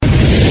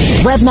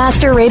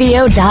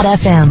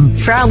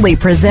Webmasterradio.fm proudly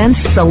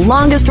presents the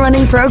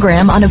longest-running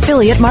program on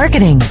affiliate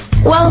marketing.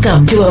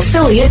 Welcome to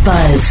Affiliate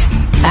Buzz.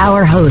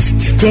 Our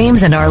hosts,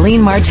 James and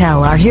Arlene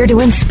Martell, are here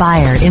to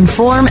inspire,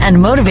 inform,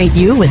 and motivate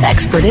you with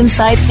expert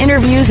insight,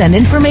 interviews, and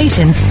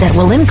information that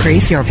will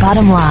increase your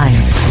bottom line.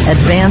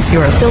 Advance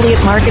your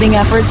affiliate marketing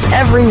efforts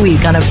every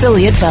week on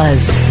Affiliate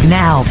Buzz.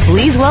 Now,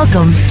 please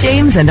welcome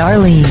James and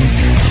Arlene.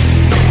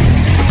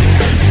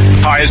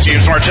 Hi, it's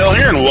James Martell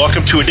here, and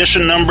welcome to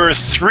edition number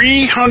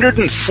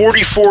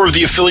 344 of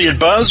the Affiliate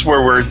Buzz,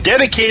 where we're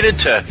dedicated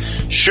to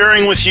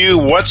sharing with you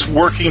what's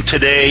working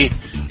today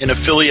in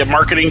affiliate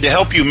marketing to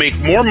help you make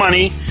more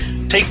money,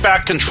 take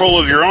back control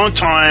of your own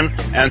time,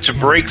 and to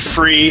break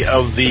free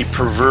of the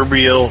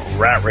proverbial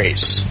rat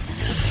race.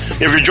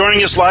 If you're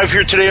joining us live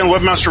here today on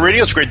Webmaster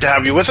Radio, it's great to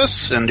have you with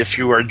us. And if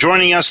you are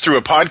joining us through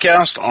a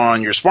podcast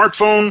on your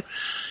smartphone,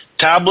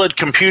 tablet,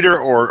 computer,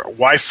 or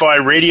Wi-Fi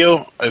radio,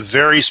 a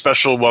very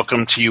special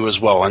welcome to you as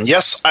well. And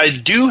yes, I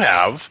do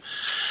have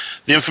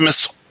the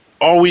infamous,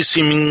 always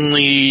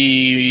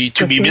seemingly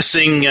to be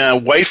missing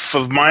wife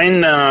of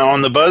mine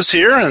on the buzz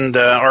here, and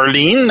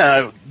Arlene,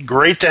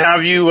 great to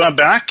have you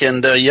back.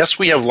 And yes,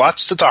 we have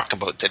lots to talk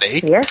about today.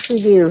 Yes,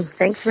 we do.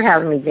 Thanks for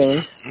having me,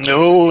 James.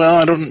 No,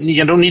 well,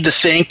 you don't need to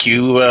thank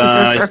you.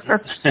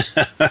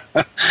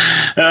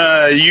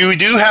 You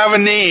do have a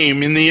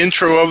name in the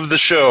intro of the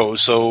show,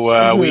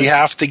 so we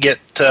have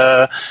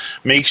to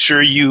make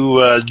sure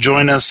you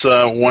join us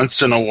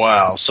once in a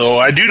while. So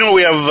I do know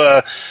we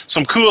have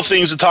some cool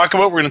things to talk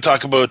about. We're going to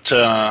talk about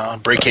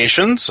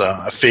Breakations,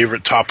 a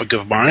favorite topic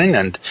of mine,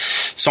 and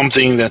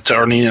something that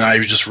Arlene and I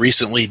just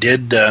recently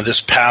did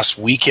this past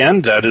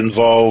weekend that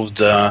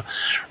involved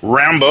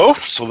Rambo.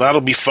 So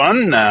that'll be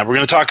fun. We're going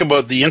to talk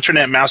about the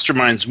Internet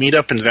Masterminds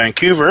Meetup in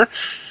Vancouver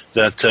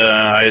that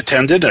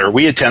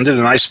we attended,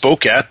 and I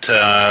spoke at,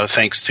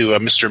 thanks to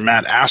Mr.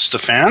 Matt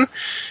Astafan.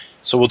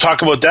 So we'll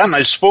talk about that, and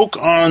I spoke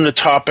on the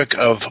topic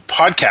of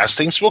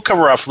podcasting, so we'll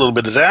cover off a little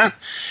bit of that.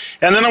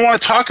 And then I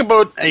want to talk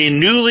about a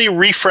newly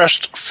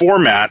refreshed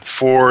format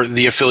for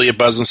the Affiliate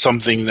Buzz, and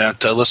something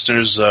that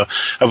listeners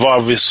have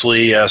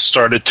obviously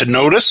started to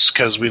notice,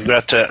 because we've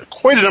got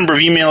quite a number of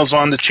emails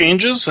on the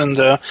changes, and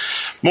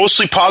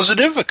mostly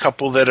positive, a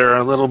couple that are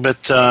a little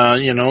bit,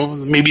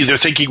 maybe they're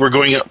thinking we're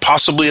going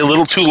possibly a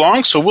little too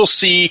long, so we'll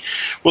see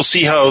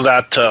how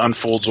that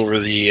unfolds over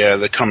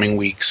the coming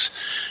weeks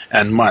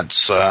and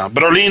months.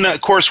 But Arlene,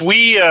 of course,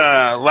 we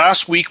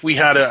last week we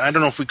had I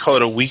don't know if we call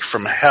it a week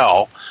from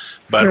hell,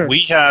 but we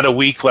had a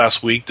week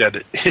last week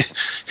that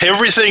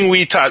everything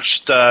we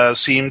touched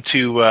seemed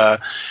to,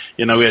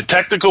 we had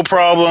technical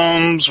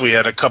problems. We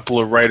had a couple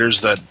of writers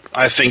that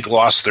I think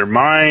lost their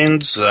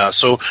minds.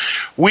 So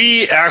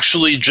we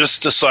actually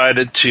just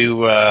decided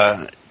to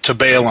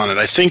bail on it.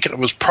 I think it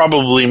was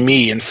probably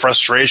me in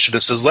frustration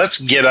that says, let's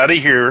get out of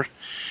here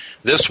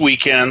this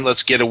weekend.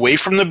 Let's get away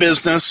from the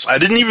business. I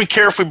didn't even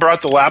care if we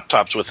brought the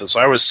laptops with us.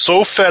 I was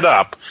so fed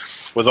up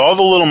with all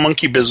the little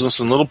monkey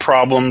business and little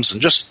problems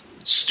and just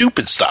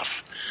stupid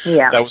stuff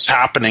that was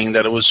happening,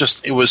 that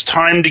it was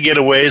time to get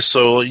away.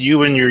 So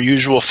you, in your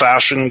usual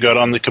fashion, got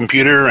on the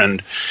computer,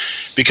 and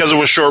because it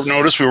was short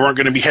notice, we weren't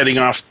going to be heading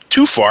off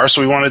too far,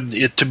 so we wanted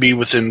it to be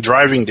within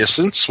driving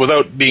distance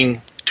without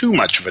being too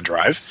much of a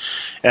drive.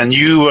 And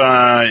you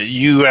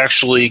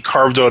actually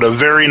carved out a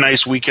very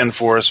nice weekend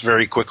for us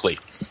very quickly.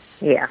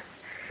 Yeah,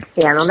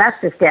 no,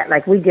 that's just it.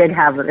 Like, we did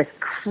have this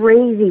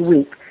crazy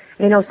week.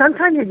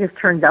 Sometimes it just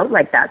turns out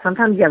like that.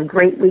 Sometimes you have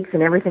great weeks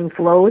and everything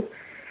flows,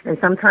 and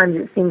sometimes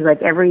it seems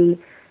like every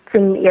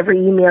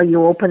email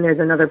you open, there's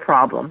another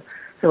problem.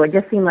 So it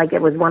just seemed like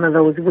it was one of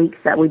those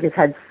weeks that we just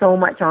had so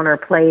much on our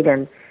plate,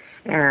 and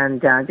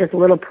just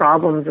little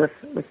problems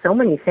with so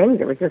many things.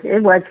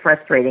 It was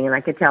frustrating, and I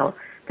could tell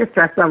the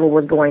stress level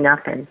was going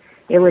up, and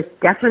it was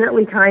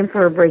definitely time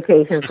for a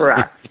breakation for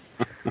us.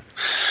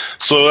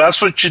 So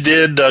that's what you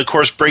did. Of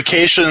course,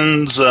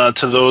 Breakations,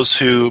 to those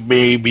who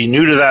may be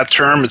new to that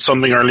term, it's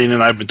something Arlene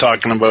and I have been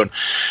talking about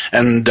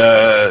and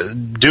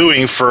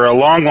doing for a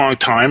long, long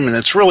time. And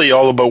it's really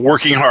all about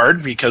working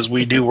hard, because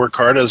we do work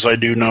hard, as I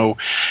do know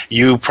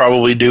you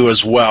probably do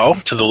as well,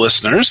 to the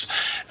listeners.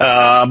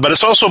 But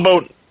it's also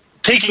about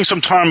taking some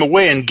time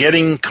away and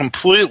getting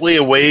completely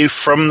away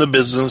from the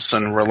business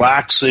and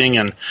relaxing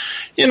and,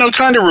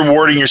 kind of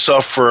rewarding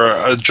yourself for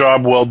a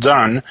job well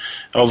done.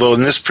 Although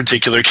in this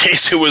particular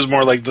case, it was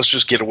more like, let's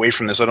just get away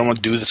from this. I don't want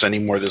to do this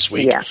anymore this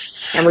week. Yeah,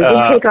 and we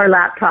did take our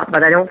laptop,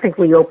 but I don't think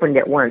we opened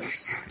it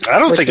once. I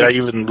don't think I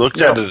even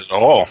looked at it at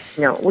all.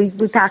 No, we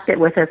packed it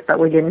with us, but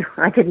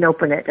I didn't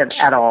open it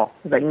at all.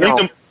 But no.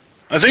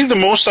 I think the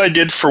most I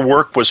did for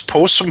work was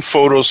post some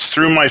photos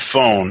through my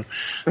phone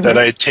that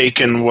I had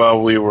taken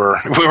while we were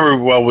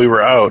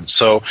out.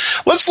 So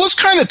let's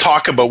kind of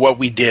talk about what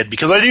we did,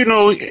 because I do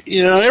know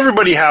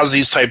everybody has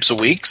these types of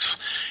weeks,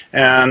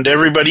 And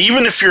everybody,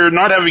 even if you're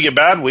not having a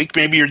bad week,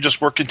 maybe you're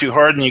just working too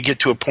hard and you get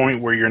to a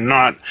point where you're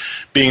not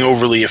being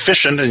overly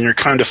efficient and you're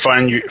kind of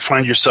find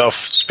yourself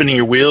spinning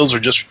your wheels, or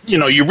just,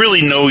 you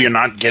really know you're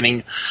not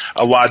getting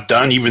a lot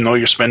done, even though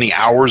you're spending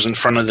hours in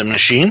front of the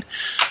machine.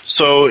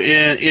 So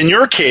in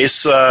your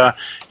case,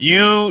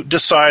 you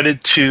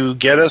decided to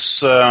get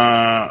us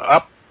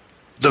up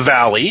the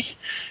valley.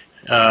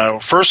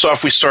 First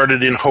off, we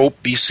started in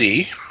Hope,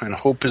 BC, and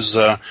Hope is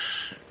a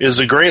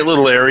great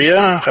little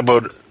area,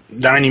 about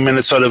 90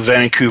 minutes out of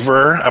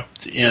Vancouver, up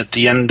at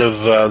the end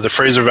of the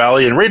Fraser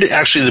Valley, and right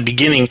actually the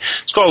beginning.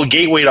 It's called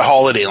Gateway to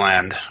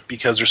Holidayland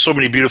because there's so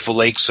many beautiful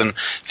lakes and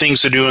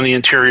things to do in the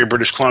interior of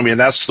British Columbia, and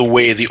that's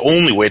the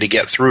only way to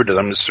get through to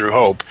them is through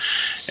Hope.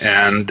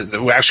 And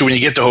actually, when you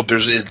get to Hope,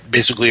 there's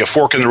basically a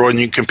fork in the road, and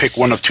you can pick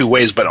one of two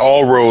ways, but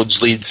all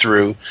roads lead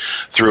through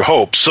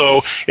Hope.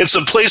 So it's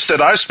a place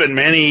that I've spent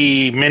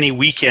many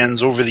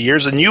weekends over the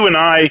years, and you and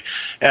I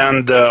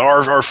and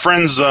our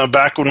friends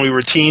back when we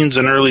were teens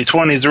and early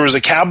 20s, there was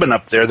a cabin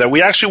up there that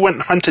we actually went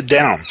and hunted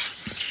down.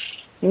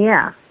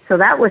 Yeah, so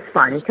that was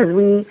fun because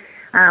we,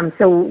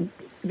 so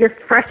just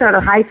fresh out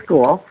of high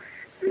school,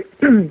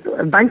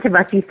 a bunch of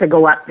us used to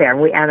go up there.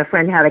 And a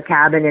friend had a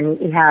cabin, and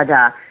he had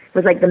it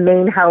was like the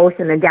main house,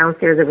 and then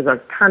downstairs there was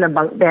a ton of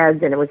bunk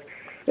beds, and it was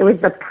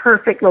the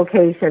perfect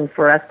location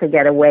for us to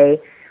get away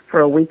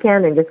for a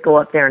weekend and just go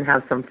up there and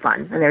have some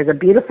fun. And there's a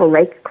beautiful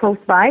lake close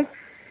by,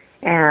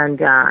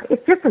 and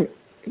it's just a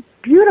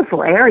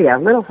beautiful area,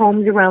 little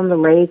homes around the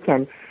lake.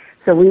 And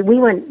so we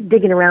went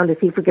digging around to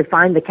see if we could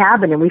find the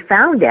cabin, and we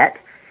found it.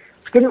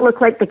 Didn't look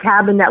like the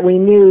cabin that we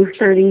knew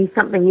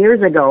 30-something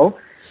years ago,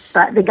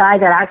 but the guy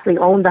that actually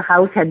owned the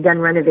house had done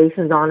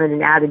renovations on it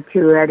and added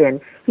to it,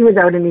 and he was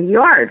out in his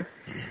yard.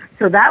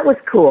 So that was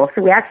cool.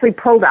 So we actually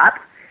pulled up,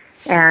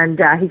 and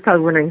he's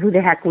probably wondering who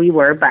the heck we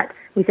were, but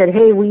we said,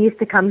 hey, we used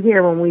to come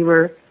here when we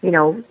were,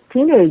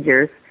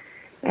 teenagers,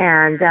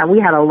 and we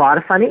had a lot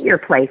of fun at your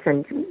place.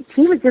 And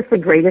he was just the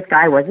greatest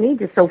guy, wasn't he?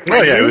 Just so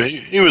friendly. Oh, yeah,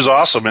 he was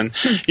awesome. And,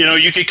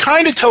 you could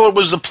kind of tell it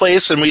was the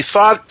place, and we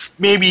thought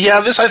maybe,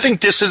 I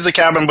think this is the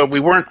cabin, but we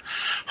weren't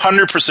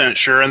 100%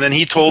 sure. And then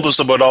he told us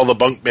about all the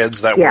bunk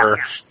beds that were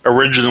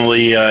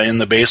originally in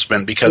the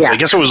basement, because I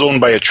guess it was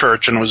owned by a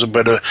church, and it was a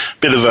bit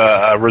of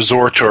a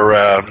resort or,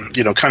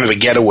 kind of a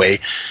getaway.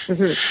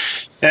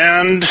 Mm-hmm.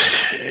 And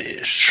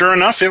sure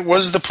enough, it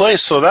was the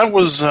place. So that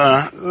was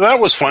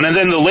fun. And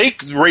then the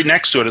lake right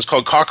next to it is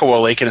called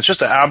Kakawa Lake, and it's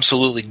just an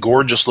absolutely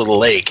gorgeous little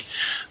lake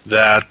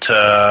that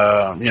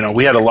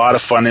we had a lot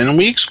of fun in, and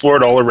we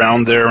explored all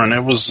around there, and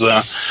it was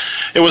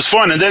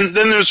fun. And then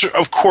there's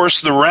of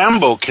course the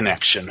Rambo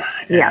connection,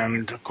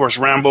 and of course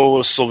Rambo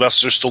was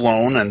Sylvester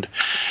Stallone, and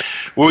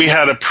we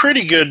had a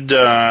pretty good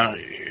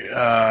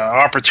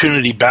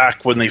opportunity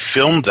back when they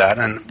filmed that,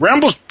 and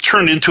Rambo's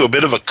turned into a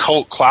bit of a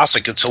cult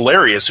classic. It's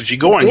hilarious. If you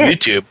go on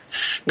YouTube,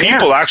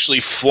 people actually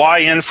fly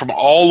in from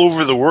all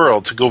over the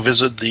world to go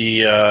visit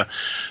the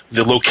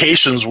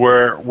locations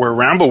where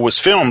Rambo was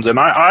filmed. And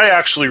I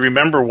actually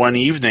remember one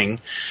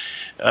evening,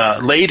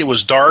 late, it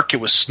was dark,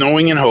 it was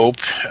snowing in Hope,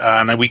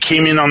 and I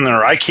came in on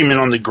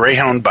the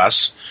Greyhound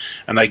bus,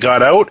 and I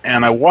got out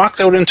and I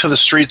walked out into the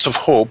streets of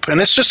Hope, and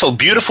it's just a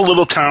beautiful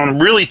little town,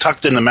 really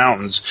tucked in the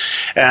mountains,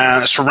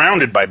 and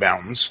surrounded by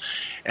mountains,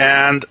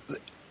 and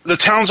the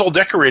town's all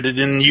decorated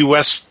in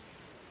U.S.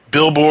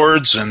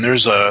 billboards, and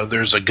there's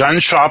a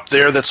gun shop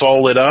there that's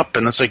all lit up,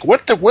 and it's like,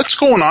 what's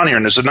going on here?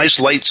 And there's a nice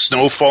light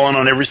snow falling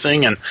on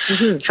everything, and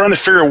trying to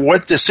figure out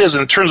what this is.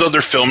 And it turns out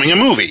they're filming a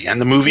movie,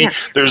 and the movie,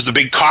 there's the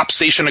big cop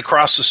station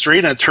across the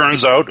street, and it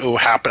turns out it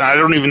happened. I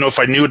don't even know if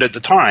I knew it at the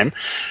time,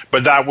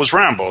 but that was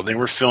Rambo. They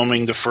were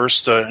filming the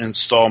first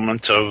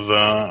installment of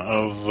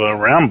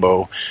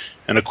Rambo.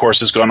 And, of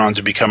course, it's gone on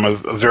to become a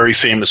very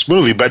famous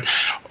movie. But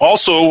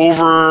also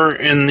over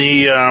in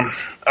the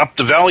up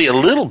the valley a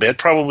little bit,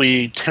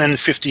 probably 10,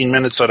 15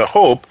 minutes out of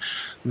Hope,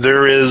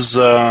 there is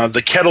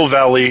the Kettle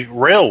Valley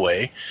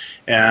Railway.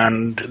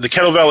 And the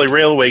Kettle Valley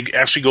Railway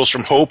actually goes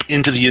from Hope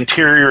into the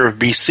interior of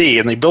BC,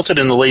 and they built it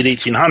in the late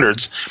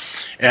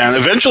 1800s. And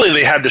eventually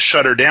they had to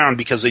shut her down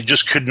because they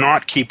just could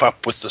not keep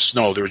up with the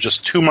snow. There was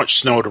just too much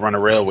snow to run a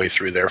railway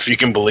through there, if you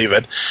can believe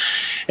it.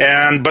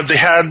 But they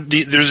had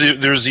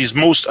there's these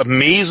most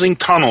amazing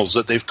tunnels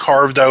that they've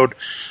carved out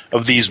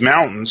of these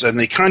mountains, and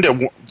they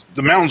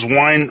the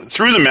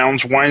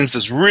mountains winds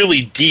this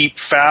really deep,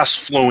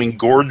 fast-flowing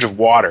gorge of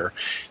water.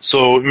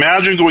 So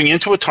imagine going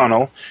into a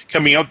tunnel,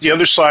 coming out the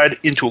other side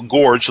into a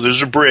gorge, so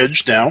there's a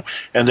bridge now,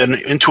 and then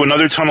into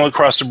another tunnel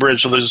across the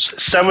bridge, so there's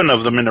 7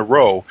 of them in a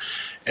row.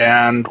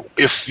 And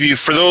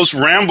for those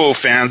Rambo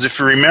fans, if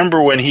you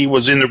remember when he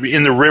was in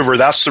the river,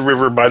 that's the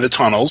river by the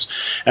tunnels.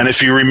 And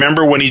if you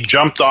remember when he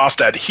jumped off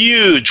that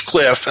huge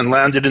cliff and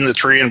landed in the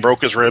tree and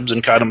broke his ribs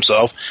and cut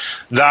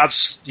himself,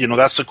 that's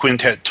the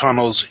Quintet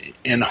tunnels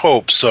in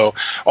Hope. So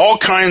all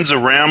kinds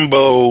of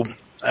Rambo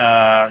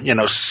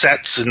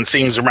sets and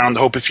things around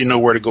Hope, if you know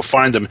where to go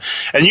find them.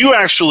 And you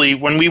actually,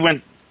 when we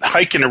went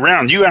hiking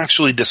around, you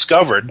actually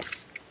discovered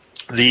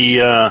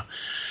the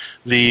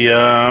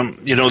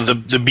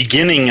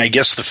beginning, I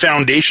guess, the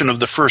foundation of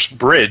the first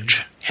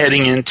bridge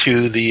heading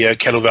into the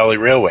Kettle Valley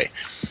Railway.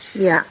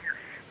 Yeah.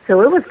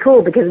 So it was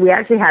cool because we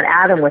actually had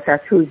Adam with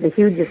us, who's the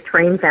hugest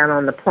train fan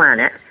on the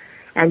planet.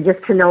 And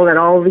just to know that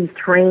all these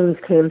trains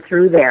came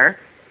through there.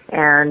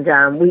 And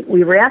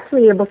we were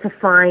actually able to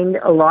find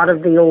a lot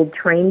of the old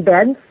train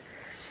beds.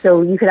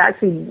 So you could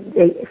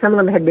actually, some of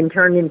them had been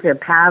turned into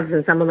paths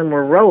and some of them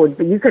were roads,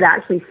 but you could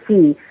actually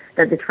see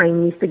that the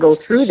train used to go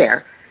through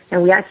there.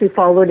 And we actually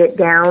followed it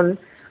down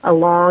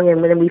along,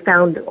 and then we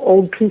found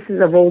old pieces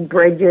of old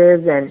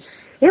bridges, and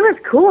it was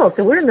cool.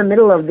 So we're in the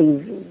middle of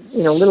these,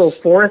 little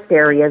forest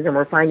areas, and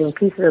we're finding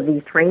pieces of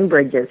these train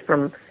bridges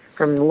from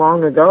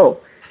long ago,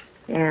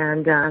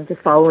 and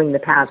just following the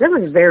path. It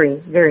was very,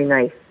 very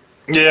nice.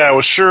 Yeah, it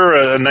was sure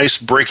a nice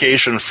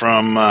breakation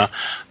from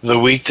the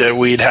week that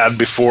we'd had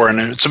before. And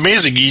it's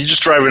amazing. You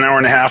just drive an hour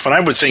and a half. And I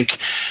would think,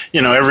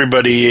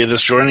 everybody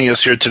that's joining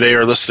us here today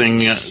or listening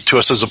to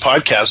us as a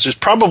podcast is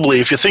probably,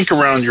 if you think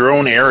around your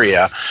own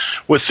area,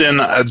 within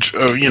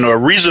a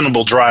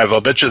reasonable drive, I'll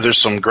bet you there's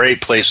some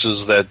great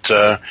places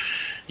that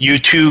you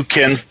too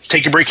can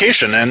take a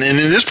breakation. And in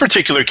this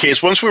particular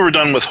case, once we were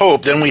done with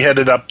Hope, then we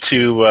headed up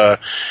to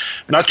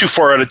not too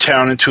far out of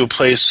town into a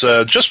place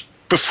just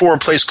before a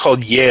place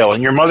called Yale.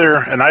 And your mother,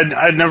 and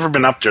I'd never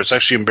been up there. It's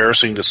actually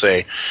embarrassing to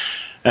say.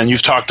 And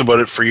you've talked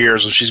about it for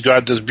years. And she's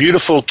got this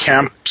beautiful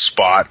camp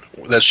spot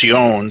that she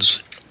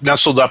owns,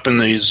 nestled up in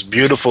these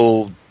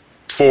beautiful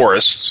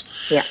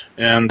forests. Yeah.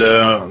 And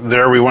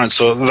there we went.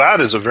 So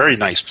that is a very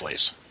nice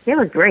place. It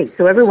was great.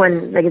 So everyone,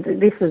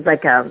 this was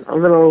like a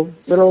little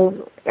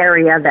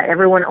area that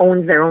everyone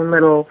owns their own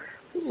little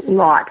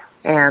lot.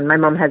 And my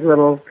mom has a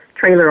little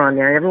trailer on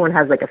there. And everyone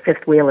has like a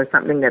fifth wheel or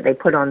something that they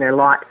put on their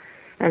lot.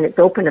 And it's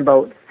open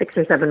about 6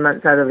 or 7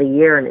 months out of the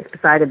year, and it's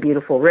beside a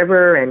beautiful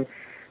river. And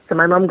so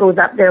my mom goes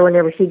up there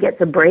whenever she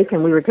gets a break,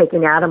 and we were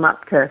taking Adam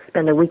up to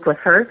spend a week with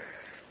her.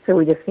 So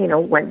we just,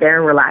 went there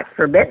and relaxed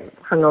for a bit,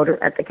 hung out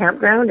at the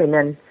campground, and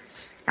then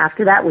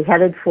after that we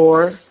headed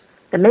for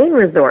the main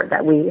resort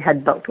that we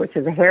had booked, which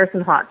is the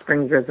Harrison Hot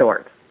Springs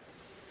Resort.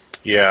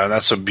 Yeah,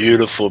 that's a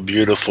beautiful,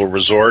 beautiful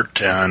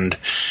resort, and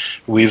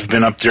we've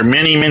been up there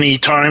many, many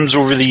times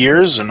over the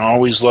years, and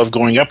always love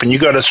going up. And you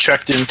got us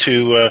checked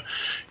into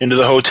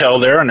the hotel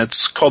there, and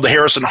it's called the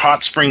Harrison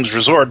Hot Springs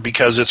Resort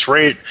because it's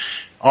right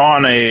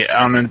on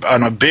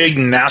a big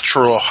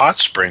natural hot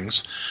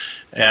springs,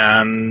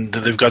 and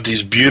they've got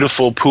these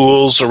beautiful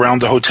pools around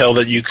the hotel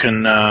that you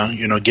can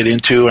get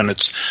into, and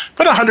it's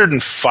about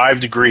 105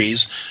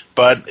 degrees.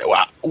 But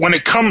when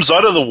it comes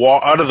out of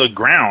the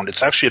ground,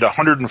 it's actually at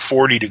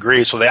 140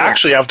 degrees. So they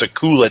actually have to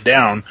cool it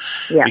down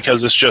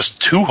because it's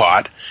just too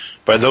hot.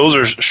 But those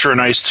are sure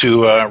nice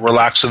to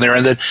relax in there.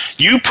 And then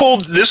you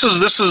pulled. This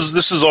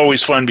is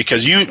always fun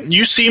because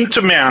you seem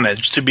to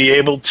manage to be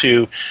able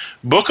to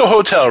book a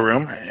hotel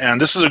room. And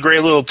this is a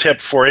great little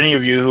tip for any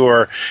of you who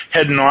are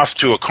heading off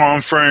to a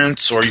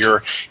conference or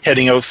you're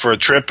heading out for a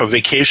trip, a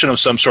vacation of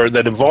some sort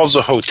that involves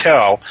a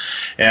hotel.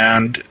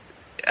 And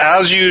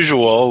as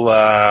usual,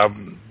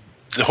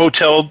 the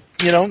hotel,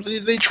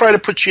 they try to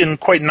put you in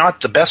quite not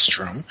the best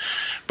room.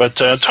 But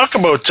talk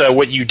about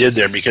what you did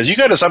there, because you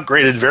got us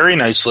upgraded very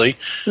nicely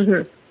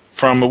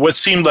from what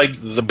seemed like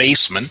the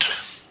basement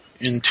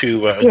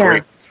into a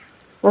great...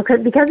 Well,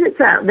 because it's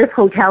this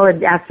hotel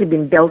had actually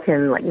been built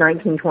in like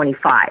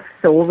 1925.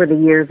 So over the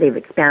years, they've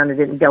expanded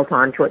it and built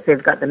onto it.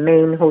 They've got the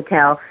main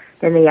hotel,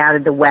 then they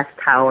added the West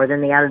Tower, then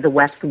they added the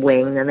West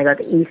Wing, then they got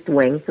the East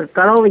Wing. So it's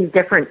got all these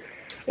different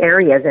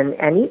areas,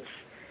 and each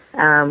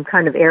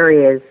kind of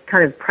area is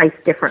kind of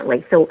priced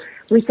differently. So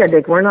we said,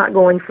 like, we're not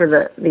going for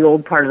the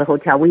old part of the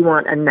hotel. We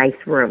want a nice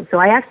room. So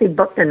I actually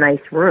booked a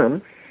nice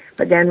room,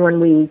 but then when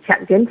we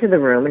checked into the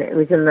room, and it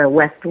was in the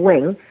West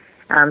Wing,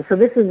 so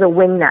this is a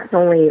wing that's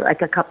only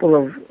like a couple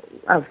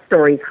of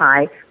stories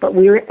high, but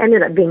we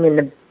ended up being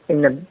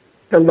in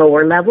the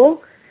lower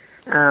level,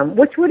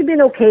 which would have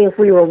been okay if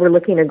we were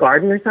overlooking a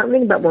garden or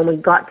something. But when we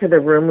got to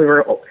the room,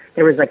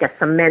 there was like a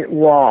cement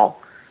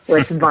wall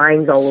with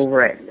vines all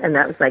over it. And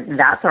that was like,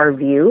 that's our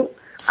view?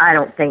 I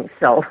don't think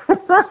so.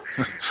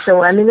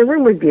 So, I mean, the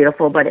room was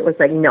beautiful, but it was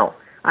like, no,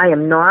 I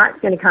am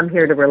not going to come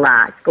here to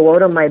relax, go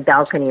out on my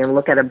balcony and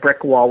look at a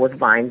brick wall with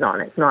vines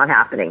on it. It's not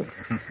happening.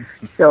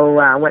 So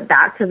I went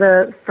back to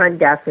the front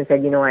desk and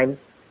said, I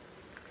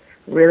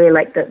really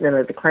like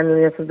the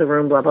cleanliness of the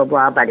room, blah, blah,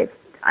 blah, but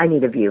I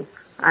need a view.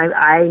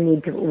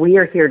 We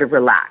are here to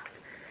relax.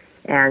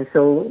 And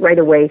so right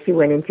away she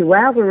went into,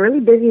 well, we're really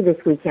busy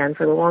this weekend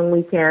for the long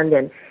weekend,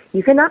 and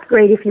you can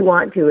upgrade if you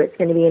want to. It's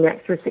going to be an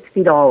extra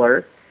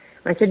 $60.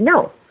 I said,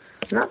 no,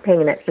 I'm not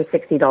paying an extra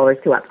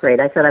 $60 to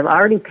upgrade. I said, I've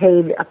already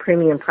paid a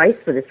premium price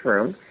for this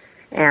room,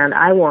 and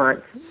I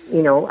want,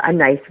 a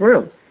nice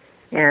room.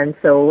 And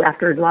so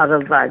after a lot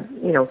of,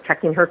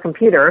 checking her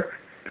computer,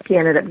 she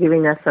ended up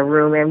giving us a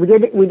room, and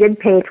we did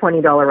pay a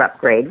 $20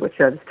 upgrade, which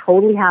I was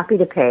totally happy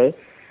to pay,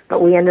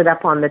 but we ended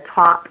up on the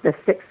top, the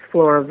sixth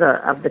floor of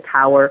the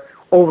tower,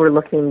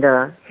 overlooking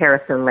the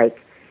Harrison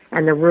Lake,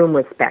 and the room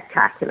was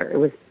spectacular. It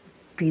was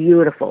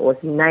beautiful. It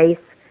was nice,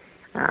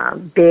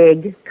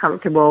 big,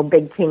 comfortable,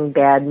 big king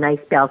bed,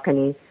 nice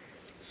balcony,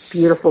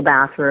 beautiful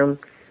bathroom,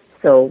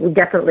 So we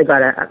definitely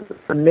got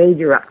a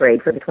major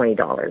upgrade for the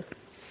 $20.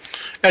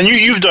 And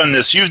you've done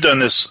this. You've done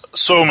this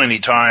so many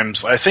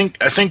times. I think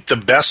the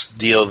best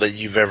deal that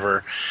you've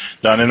ever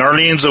done. And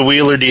Arlene's a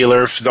wheeler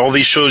dealer. All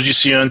these shows you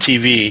see on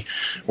TV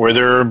where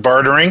they're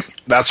bartering,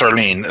 that's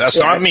Arlene. That's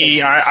not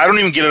me. I don't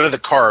even get out of the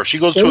car. If she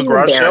goes to a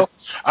garage sale,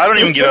 I don't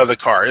even get out of the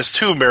car. It's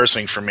too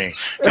embarrassing for me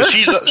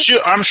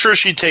because I'm sure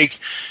she'd take.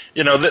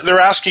 You know, they're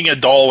asking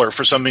 $1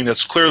 for something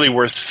that's clearly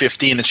worth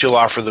 15, and she'll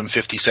offer them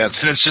 50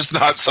 cents, and it's just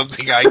not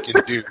something I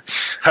can do.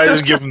 I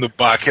just give them the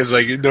buck. It's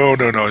like, no.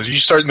 You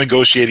start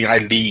negotiating, I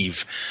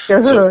leave.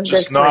 So it's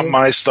just not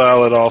my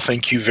style at all.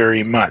 Thank you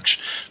very much.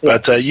 Yeah.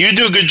 But you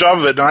do a good job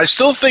of it, and I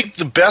still think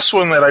the best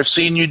one that I've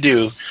seen you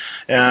do,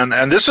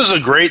 and this is a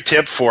great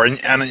tip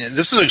and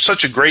this is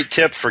such a great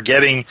tip for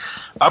getting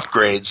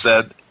upgrades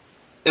that.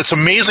 It's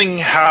amazing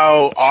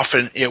how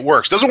often it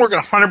works. It doesn't work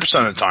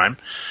 100% of the time,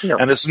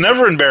 and it's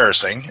never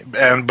embarrassing.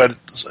 But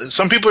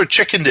some people are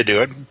chicken to do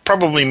it,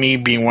 probably me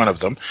being one of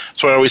them.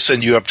 So I always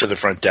send you up to the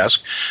front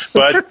desk.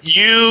 But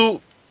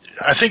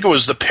I think it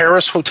was the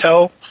Paris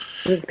Hotel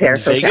in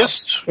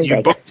Vegas.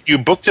 You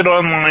booked it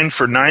online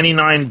for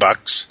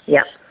 $99.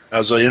 Yeah,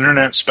 as an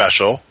internet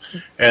special.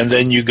 And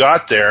then you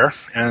got there,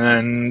 and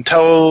then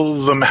tell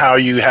them how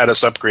you had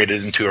us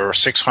upgraded into a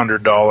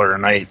 $600 a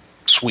night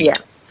suite. Yeah.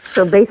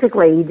 So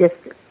basically,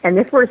 and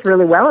this works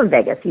really well in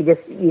Vegas.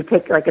 You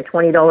take like a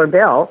 $20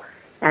 bill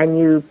and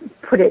you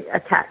put it,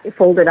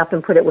 fold it up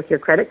and put it with your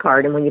credit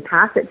card. And when you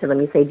pass it to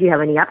them, you say, "Do you have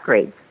any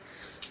upgrades?"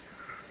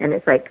 And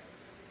it's like,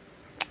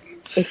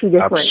 and she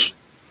just went,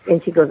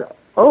 and she goes,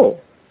 "Oh,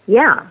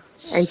 yeah."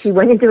 And she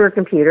went into her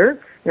computer.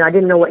 I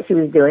didn't know what she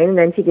was doing. And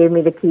then she gave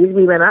me the keys.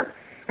 We went up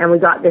and we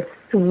got this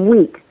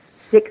sweet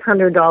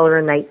 $600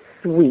 a night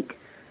suite.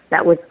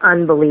 That was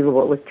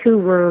unbelievable. It was 2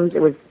 rooms.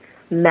 It was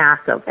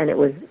massive, and it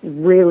was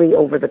really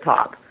over the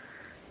top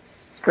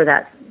for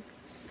that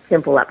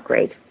simple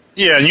upgrade.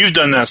 Yeah, and you've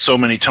done that so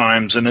many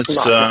times, and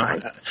it's I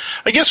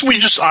guess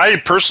I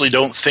personally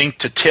don't think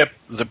to tip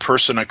the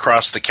person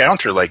across the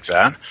counter like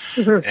that.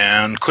 Mm-hmm.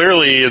 And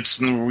clearly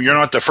you're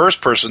not the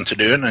first person to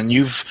do it, and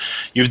you've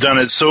done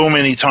it so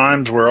many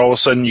times where all of a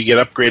sudden you get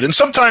upgraded. And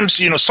sometimes,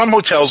 some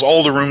hotels,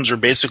 all the rooms are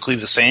basically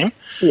the same.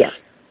 Yeah.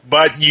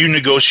 But you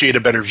negotiate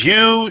a better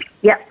view.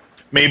 Yeah.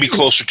 Maybe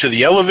closer to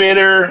the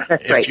elevator.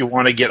 That's right. If you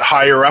want to get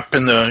higher up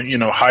in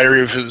the, higher,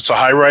 if it's a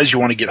high rise, you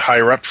want to get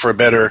higher up for a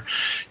better,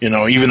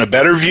 even a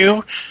better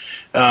view.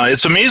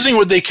 It's amazing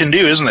what they can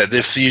do, isn't it?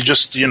 If you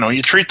just,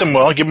 you treat them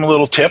well, give them a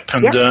little tip,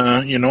 and,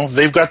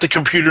 they've got the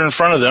computer in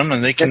front of them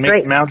and they can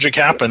make magic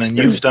happen. And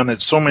you've done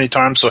it so many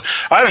times. So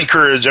I'd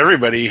encourage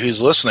everybody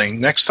who's listening,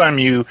 next time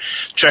you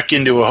check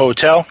into a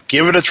hotel,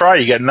 give it a try.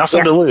 You got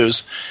nothing to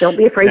lose. Don't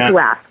be afraid to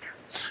ask.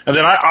 And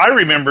then I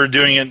remember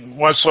doing it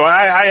once, so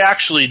I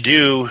actually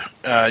do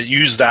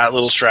use that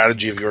little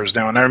strategy of yours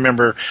now. And I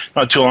remember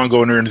not too long ago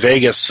when we were in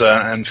Vegas,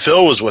 and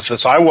Phil was with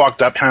us. I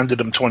walked up, handed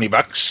him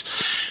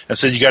 $20, and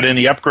said, "You got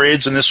any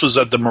upgrades?" And this was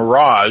at the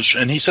Mirage,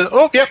 and he said,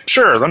 "Oh, yep,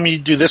 sure, let me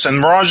do this." And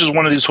Mirage is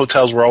one of these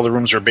hotels where all the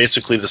rooms are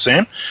basically the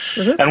same.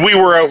 Mm-hmm. And we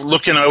were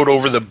looking out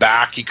over the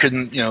back. You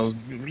couldn't,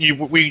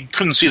 we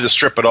couldn't see the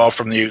strip at all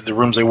from the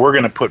rooms they were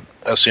going to put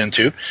us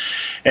into.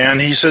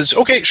 And he says,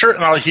 "Okay, sure."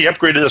 And he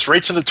upgraded us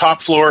right to the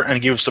top floor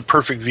and gave us the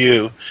perfect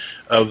view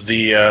of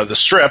the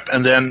strip.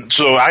 And then,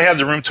 so I had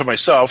the room to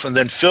myself, and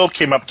then Phil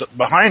came up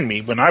behind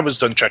me when I was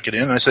done checking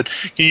in, and I said,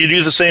 "Can you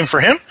do the same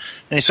for him?"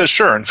 And he said,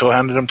 "Sure." And Phil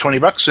handed him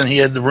 $20, and he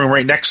had the room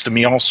right next to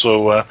me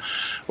also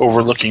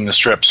overlooking the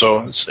strip. So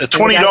it's at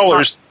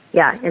 $20.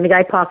 Yeah, and the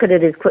guy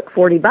pocketed his quick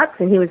 $40,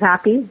 and he was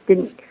happy.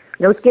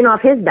 No skin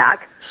off his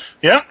back.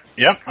 Yeah,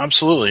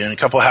 absolutely. And a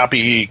couple of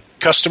happy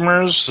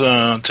customers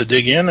to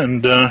dig in,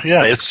 and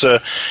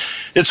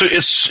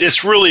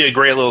it's really a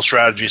great little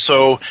strategy.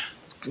 So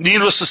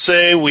needless to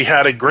say, we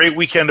had a great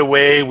weekend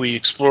away. We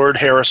explored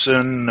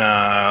Harrison.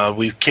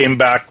 We came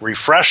back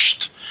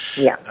refreshed.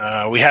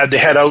 Yeah. We had to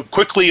head out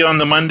quickly on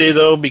the Monday,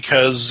 though,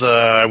 because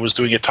I was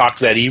doing a talk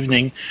that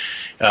evening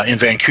in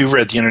Vancouver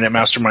at the Internet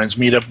Masterminds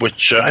Meetup,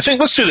 which I think,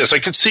 let's do this. I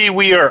could see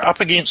we are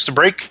up against the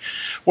break.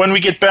 When we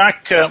get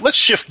back, let's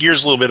shift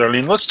gears a little bit,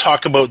 Arlene. Let's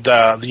talk about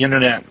the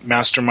Internet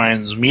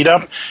Masterminds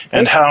Meetup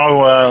and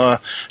how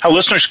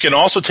listeners can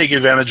also take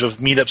advantage of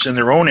meetups in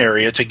their own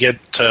area to get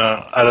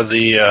out of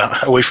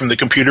away from the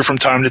computer from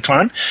time to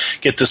time,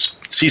 get to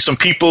see some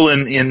people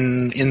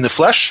in the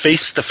flesh,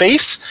 face to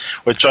face,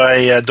 which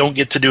I don't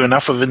get to do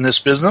enough of in this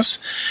business.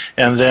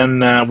 And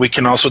then we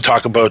can also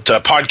talk about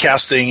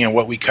podcasting and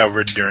what we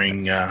covered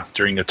during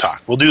the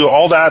talk. We'll do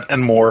all that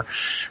and more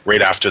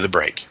right after the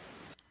break.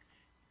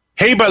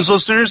 Hey, Buzz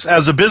listeners,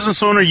 as a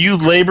business owner, you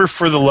labor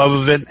for the love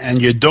of it,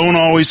 and you don't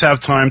always have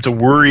time to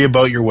worry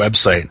about your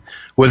website.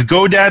 With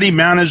GoDaddy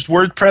Managed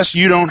WordPress,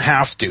 you don't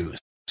have to.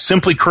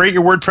 Simply create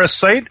your WordPress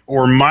site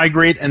or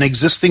migrate an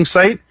existing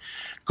site.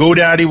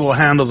 GoDaddy will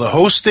handle the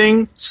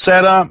hosting,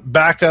 setup,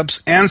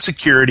 backups, and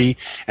security,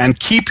 and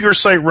keep your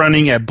site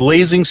running at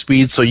blazing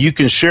speed so you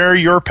can share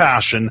your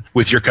passion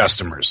with your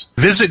customers.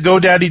 Visit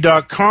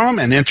GoDaddy.com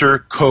and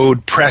enter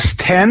code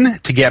PRESS10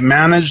 to get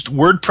managed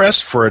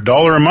WordPress for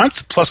 $1 a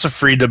month plus a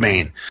free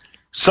domain.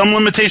 Some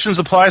limitations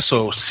apply,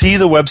 so see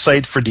the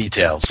website for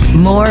details.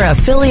 More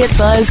Affiliate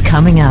Buzz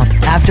coming up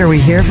after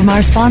we hear from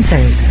our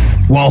sponsors.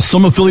 While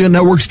some affiliate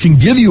networks can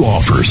give you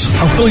offers,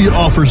 Affiliate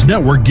Offers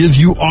Network gives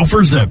you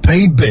offers that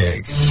pay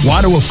big.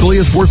 Why do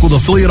affiliates work with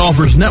Affiliate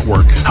Offers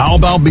Network? How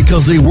about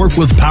because they work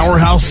with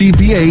powerhouse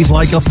CPAs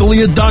like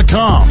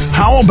Affiliate.com?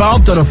 How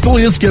about that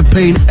affiliates get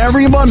paid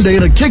every Monday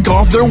to kick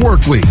off their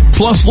work week?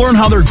 Plus, learn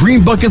how their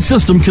Green Bucket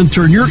system can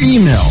turn your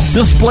email,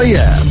 display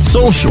ad,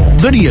 social,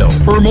 video,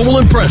 or mobile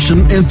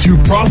impression into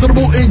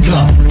profitable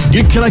income.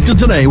 Get connected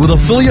today with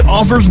Affiliate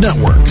Offers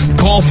Network.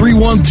 Call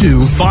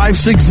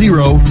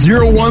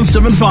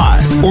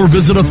 312-560-0175 or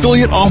visit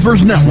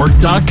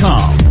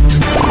affiliateoffersnetwork.com.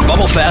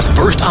 BubbleFast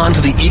burst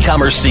onto the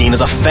e-commerce scene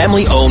as a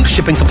family-owned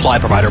shipping supply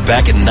provider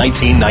back in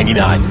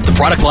 1999. The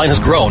product line has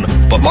grown,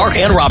 but Mark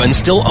and Robin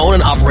still own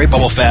and operate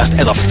BubbleFast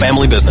as a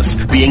family business.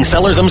 Being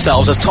sellers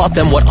themselves has taught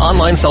them what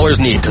online sellers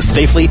need to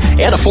safely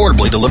and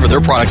affordably deliver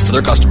their products to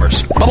their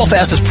customers.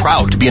 BubbleFast is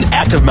proud to be an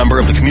active member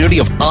of the community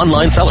of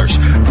online sellers.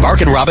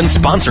 Mark and Robin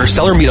sponsor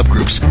seller meetup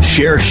groups,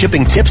 share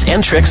shipping tips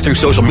and tricks through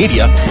social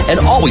media, and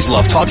always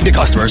love talking to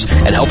customers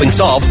and helping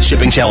solve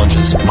shipping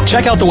challenges.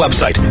 Check out the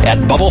website at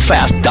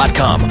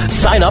bubblefast.com.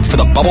 Sign up for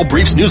the Bubble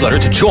Briefs newsletter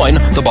to join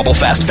the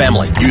BubbleFast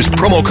family. Use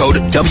promo code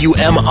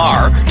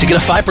WMR to get a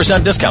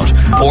 5% discount.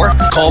 Or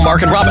call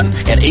Mark and Robin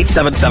at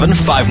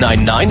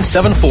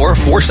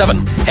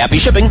 877-599-7447. Happy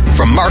shipping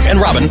from Mark and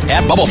Robin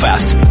at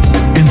BubbleFast.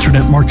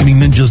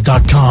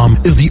 InternetMarketingNinjas.com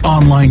is the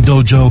online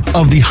dojo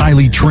of the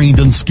highly trained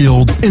and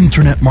skilled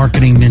Internet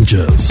Marketing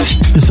Ninjas.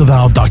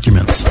 Disavow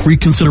documents,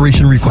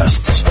 reconsideration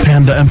requests,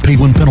 panda and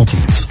penguin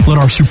penalties. Let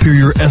our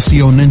superior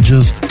SEO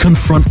ninjas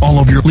confront all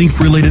of your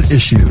link-related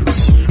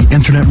issues. The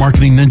Internet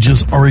Marketing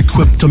Ninjas are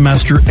equipped to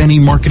master any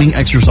marketing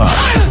exercise,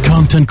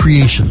 content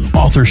creation,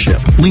 authorship,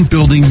 link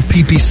building,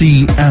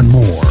 PPC, and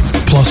more.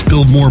 Plus,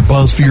 build more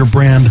buzz for your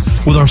brand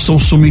with our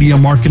social media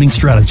marketing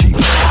strategy.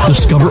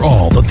 Discover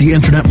all that the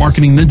Internet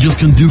Marketing Ninjas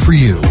can do for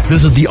you.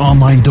 Visit the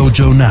online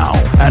dojo now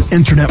at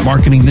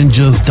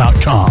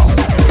InternetMarketingNinjas.com.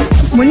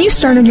 When you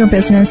started your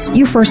business,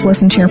 you first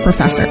listened to your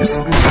professors.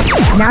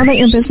 Now that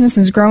your business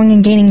is growing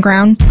and gaining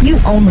ground,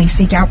 you only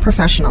seek out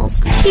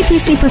professionals.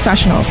 PPC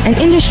Professionals, an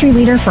industry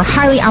leader for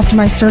highly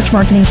optimized search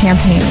marketing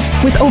campaigns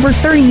with over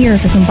 30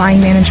 years of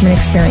combined management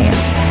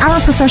experience. Our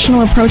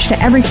professional approach to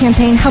every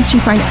campaign helps you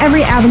find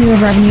every avenue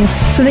of revenue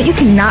so that you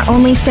can not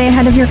only stay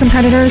ahead of your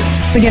competitors,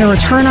 but get a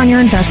return on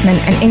your investment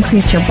and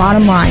increase your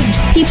bottom line.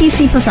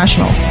 PPC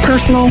Professionals,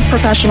 personal,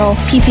 professional,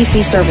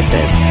 PPC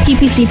services.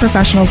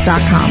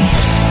 PPCprofessionals.com.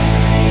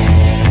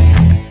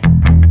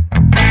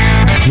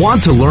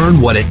 Want to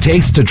learn what it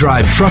takes to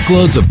drive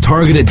truckloads of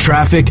targeted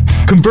traffic,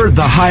 convert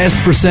the highest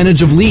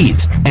percentage of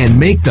leads, and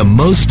make the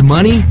most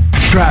money?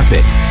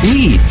 Traffic,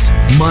 leads,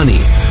 money.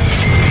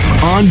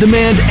 On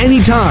demand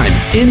anytime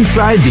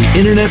inside the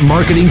Internet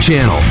Marketing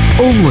Channel.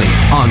 Only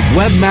on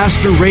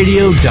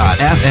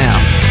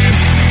webmasterradio.fm.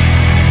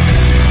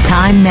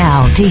 Time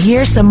now to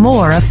hear some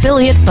more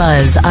Affiliate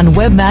Buzz on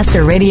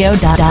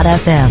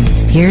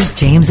webmasterradio.fm. Here's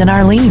James and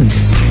Arlene.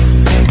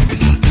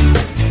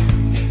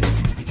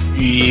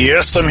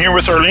 Yes, I'm here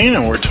with Arlene,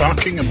 and we're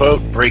talking about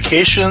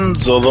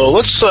Breakations. Although,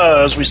 let's,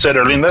 as we said,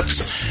 Arlene,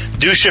 let's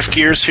do shift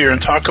gears here and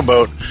talk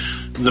about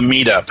the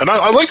meetup. And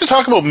I'd like to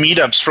talk about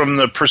meetups from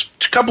the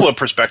couple of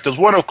perspectives.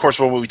 One, of course,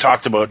 what we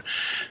talked about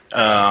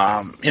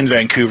in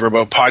Vancouver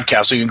about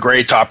podcasting, a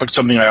great topic,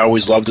 something I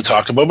always love to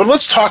talk about. But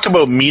let's talk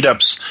about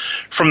meetups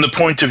from the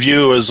point of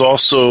view as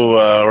also,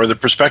 or the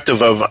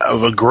perspective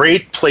of a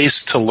great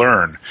place to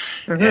learn.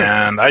 Mm-hmm.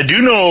 And I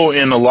do know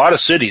in a lot of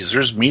cities,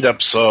 there's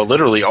meetups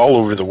literally all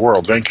over the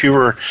world.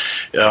 Vancouver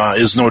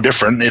is no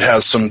different. It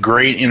has some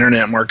great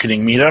internet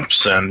marketing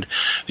meetups, and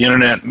the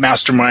Internet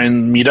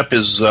Mastermind meetup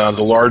is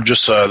the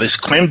largest. They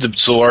claimed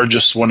it's the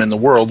largest one in the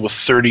world with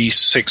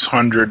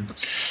 3,600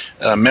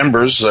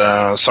 members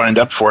signed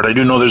up for it. I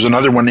do know there's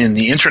another one in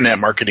the internet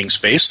marketing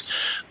space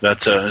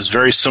that is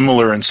very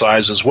similar in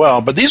size as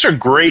well. But these are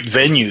great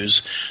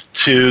venues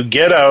to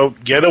get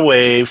out, get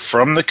away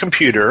from the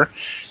computer,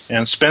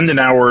 and spend an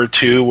hour or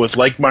two with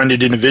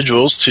like-minded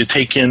individuals to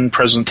take in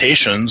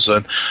presentations.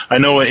 And I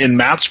know in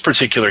Matt's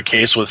particular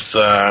case with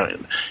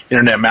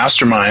Internet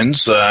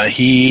Masterminds,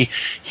 he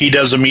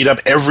does a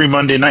meetup every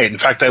Monday night. In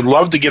fact, I'd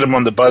love to get him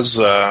on the buzz.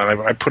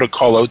 I put a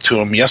call out to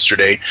him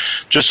yesterday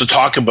just to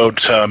talk about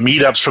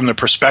meetups from the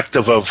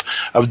perspective of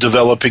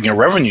developing a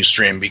revenue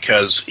stream,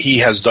 because he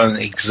has done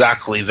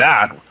exactly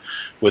that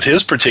with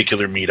his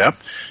particular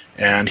meetup.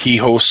 And he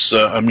hosts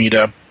a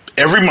meetup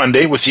every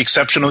Monday, with the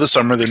exception of the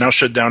summer. They're now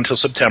shut down until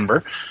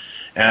September.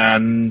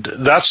 And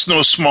that's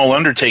no small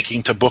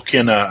undertaking to book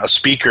in a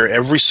speaker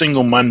every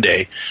single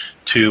Monday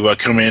to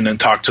come in and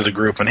talk to the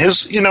group. And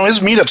his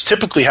meetups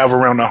typically have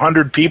around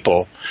 100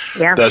 people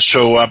that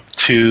show up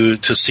to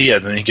see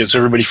it. And he gets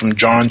everybody from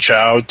John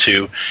Chow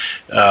to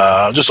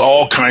just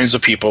all kinds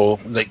of people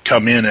that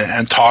come in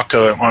and talk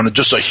on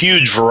just a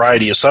huge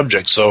variety of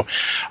subjects. So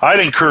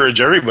I'd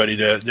encourage everybody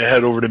to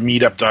head over to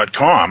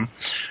meetup.com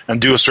and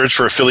do a search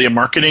for affiliate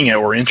marketing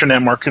or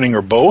internet marketing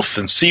or both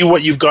and see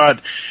what you've got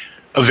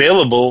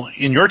available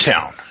in your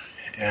town.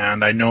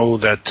 And I know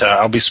that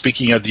I'll be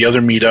speaking at the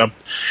other meetup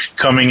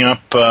coming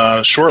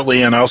up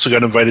shortly, and I also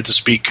got invited to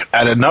speak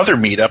at another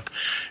meetup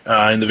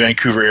in the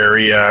Vancouver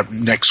area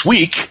next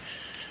week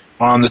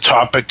on the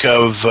topic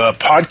of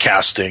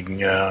podcasting,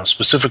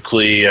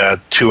 specifically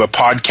to a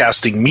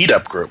podcasting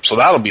meetup group. So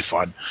that'll be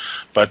fun.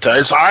 But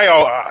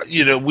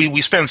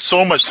we spend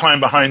so much time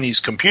behind these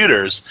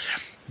computers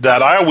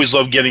that I always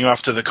love getting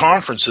off to the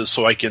conferences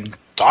so I can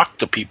talk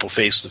to people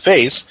face to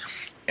face.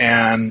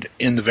 And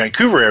in the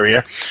Vancouver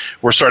area,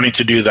 we're starting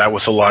to do that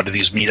with a lot of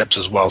these meetups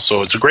as well.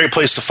 So it's a great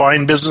place to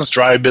find business,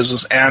 drive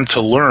business, and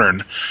to learn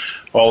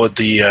all at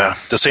the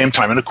same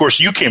time. And, of course,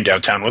 you came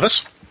downtown with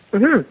us.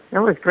 Mm-hmm.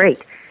 That was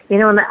great.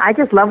 And I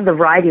just love the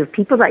variety of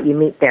people that you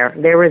meet there.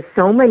 There was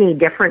so many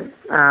different,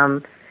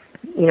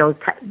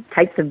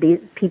 types of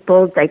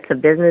people, types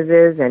of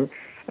businesses,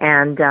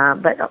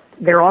 but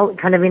they're all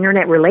kind of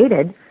internet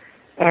related.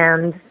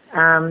 And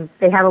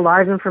they have a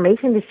lot of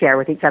information to share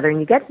with each other, and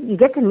you get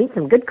to meet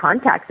some good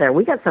contacts there.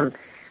 We got some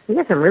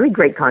really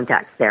great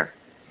contacts there.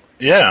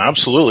 Yeah,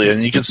 absolutely,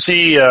 and you can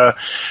see,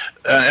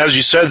 as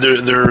you said,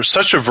 there's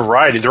such a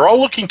variety. They're all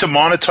looking to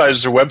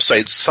monetize their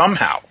websites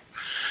somehow.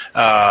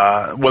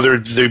 Whether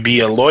there be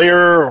a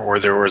lawyer or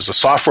there was a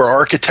software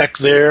architect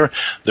there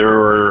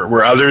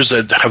were others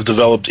that have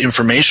developed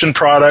information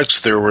products,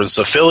 there was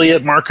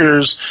affiliate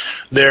marketers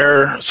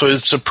there. So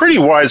it's a pretty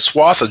wide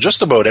swath of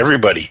just about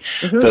everybody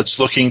that's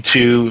looking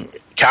to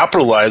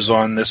capitalize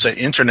on this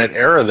internet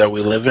era that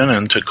we live in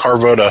and to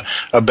carve out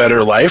a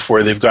better life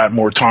where they've got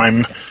more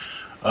time,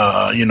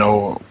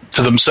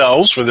 to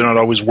themselves, where they're not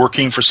always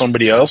working for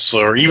somebody else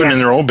or even in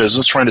their own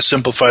business, trying to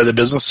simplify the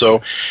business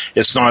so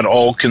it's not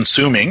all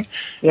consuming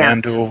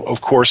and to, of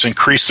course,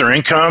 increase their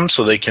income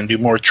so they can do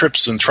more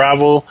trips and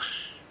travel.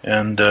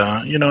 And,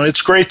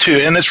 it's great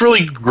and it's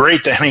really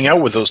great to hang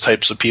out with those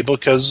types of people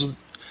because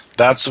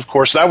that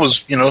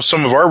was,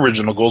 some of our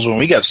original goals when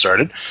we got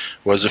started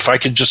was if I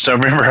could just, I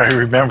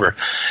remember,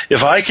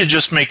 if I could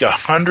just make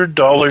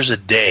 $100 a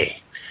day.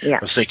 Yeah. I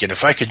was thinking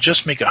if I could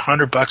just make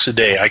 $100 a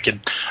day, I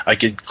could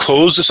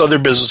close this other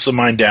business of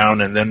mine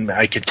down, and then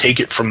I could take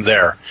it from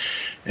there.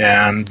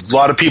 And a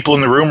lot of people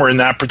in the room are in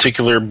that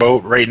particular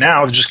boat right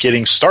now, just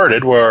getting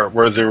started. Where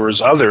there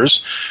was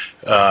others,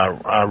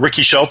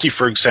 Ricky Shelty,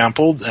 for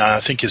example, I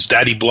think is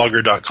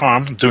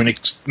daddyblogger.com, doing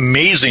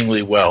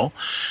amazingly well.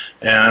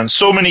 And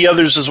so many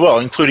others as well,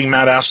 including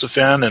Matt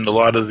Astafan and a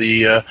lot of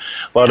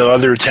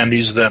other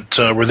attendees that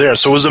were there.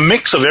 So it was a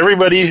mix of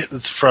everybody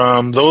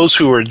from those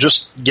who were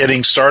just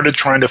getting started,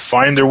 trying to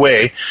find their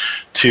way,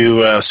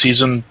 to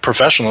seasoned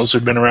professionals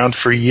who'd been around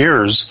for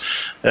years,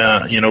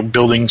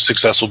 building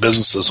successful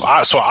businesses.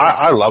 So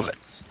I love it.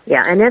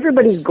 Yeah, and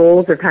everybody's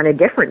goals are kind of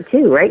different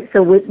too, right?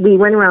 So we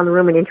went around the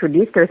room and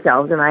introduced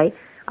ourselves, and I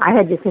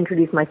had just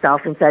introduced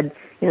myself and said,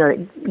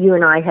 you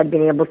and I had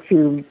been able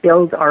to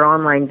build our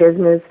online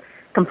business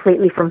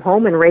completely from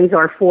home and raise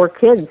our 4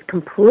 kids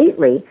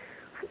completely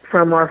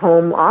from our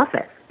home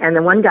office. And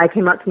the one guy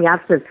came up to me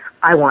after and says,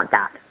 I want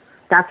that.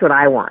 That's what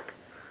I want.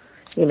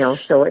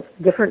 So it's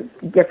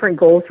different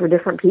goals for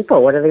different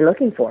people. What are they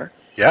looking for?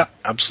 Yeah,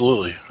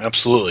 absolutely.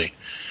 Absolutely.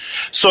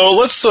 So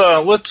let's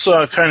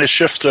kind of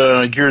shift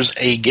gears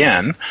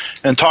again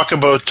and talk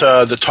about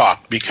the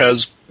talk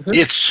because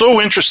it's so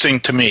interesting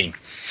to me.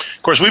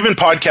 Of course, we've been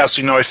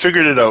podcasting now. I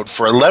figured it out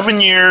for 11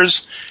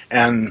 years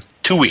and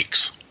 2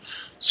 weeks.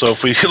 So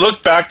if we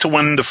look back to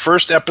when the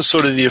first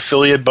episode of the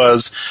Affiliate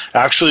Buzz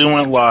actually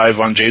went live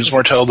on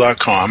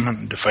jamesmartell.com,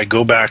 and if I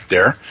go back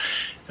there,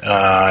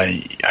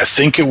 I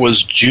think it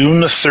was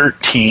June the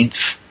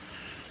 13th,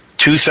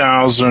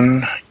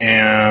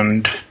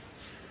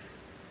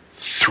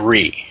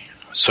 2003.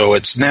 So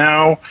it's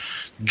now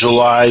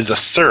July the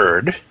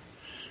 3rd,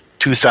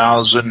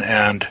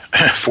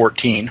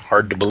 2014.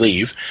 Hard to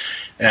believe.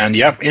 And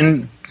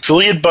in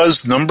Affiliate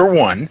Buzz number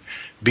 1,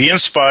 be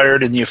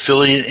inspired in the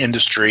affiliate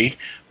industry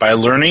by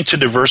learning to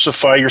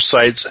diversify your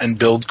sites and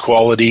build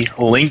quality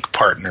link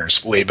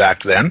partners way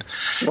back then.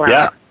 Wow.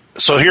 Yeah.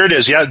 So here it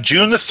is. Yeah,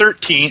 June the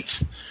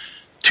 13th,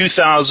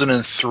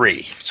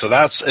 2003. So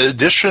that's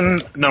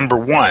edition number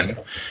 1.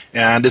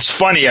 And it's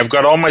funny, I've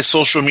got all my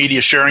social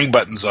media sharing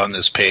buttons on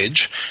this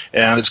page,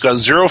 and it's got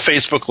 0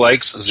 Facebook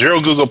likes, 0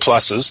 Google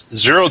Pluses,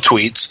 0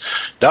 tweets,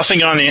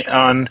 nothing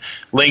on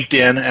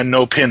LinkedIn, and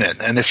no pin in.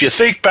 And if you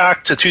think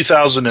back to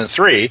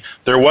 2003,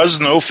 there was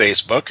no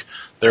Facebook,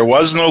 there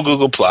was no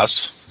Google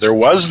Plus, there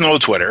was no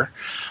Twitter,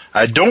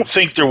 I don't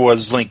think there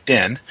was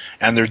LinkedIn,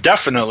 and there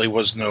definitely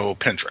was no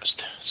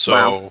Pinterest. So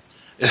wow.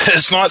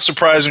 It's not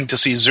surprising to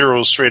see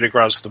zeros straight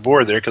across the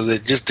board there because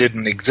it just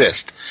didn't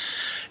exist.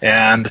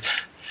 And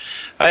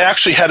I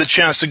actually had a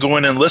chance to go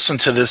in and listen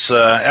to this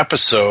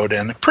episode,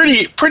 and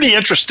pretty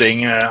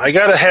interesting. I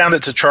got to hand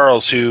it to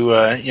Charles, who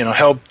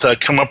helped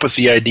come up with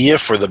the idea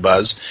for the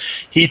Buzz.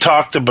 He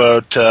talked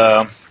about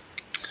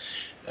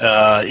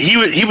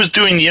he was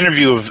doing the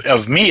interview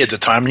of me at the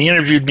time, and he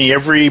interviewed me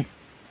every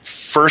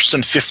 1st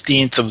and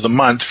 15th of the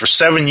month for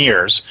 7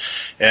 years,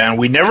 and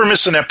we never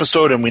missed an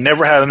episode, and we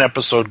never had an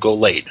episode go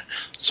late.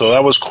 So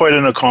that was quite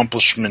an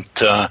accomplishment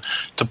to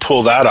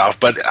pull that off.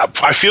 But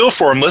I feel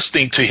for him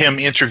listening to him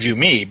interview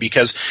me,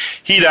 because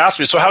he'd ask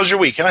me, "So how's your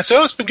week?" And I said,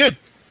 "Oh, it's been good.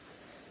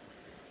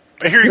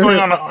 I hear you're going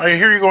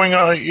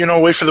on,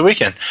 away for the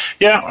weekend."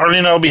 "Yeah,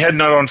 Arlene, I'll be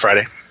heading out on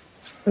Friday."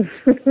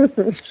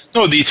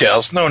 No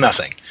details, no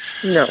nothing.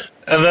 No.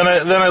 And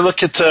then I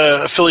look at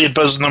affiliate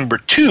buzz number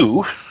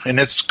 2, and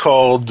it's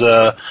called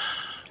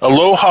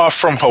Aloha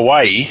from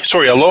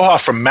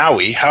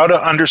Maui, how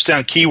to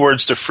understand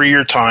keywords to free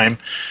your time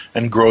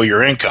and grow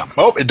your income.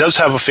 Oh, it does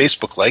have a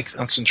Facebook like.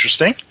 That's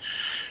interesting.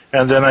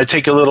 And then I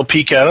take a little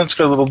peek at it. It's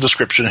got a little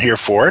description here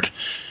for it.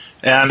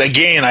 And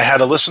again, I had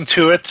to listen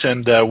to it,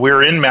 and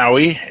we're in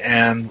Maui,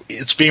 and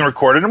it's being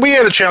recorded. And we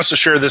had a chance to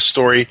share this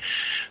story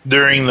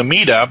during the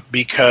meetup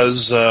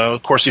because,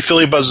 of course, the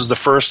Affiliate Buzz is the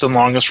first and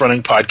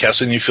longest-running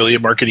podcast in the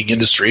affiliate marketing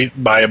industry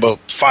by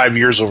about 5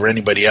 years over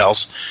anybody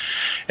else.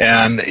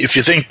 And if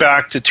you think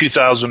back to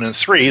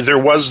 2003, there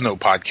was no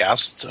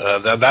podcast.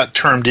 That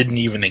term didn't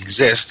even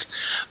exist.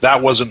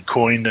 That wasn't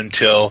coined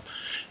until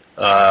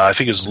I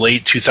think it was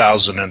late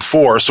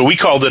 2004. So we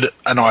called it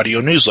an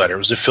audio newsletter. It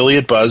was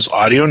Affiliate Buzz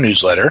audio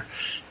newsletter,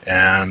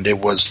 and it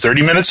was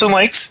 30 minutes in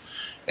length,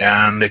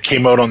 and it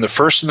came out on the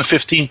 1st and the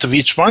 15th of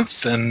each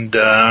month. And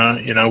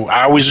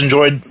I always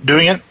enjoyed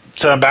doing it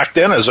back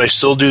then, as I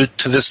still do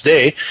to this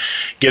day,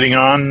 getting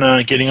on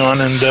and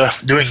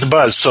doing the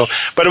Buzz. So,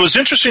 but it was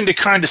interesting to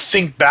kind of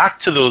think back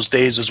to those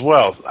days as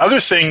well.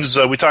 Other things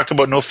we talk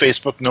about: no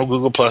Facebook, no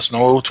Google Plus,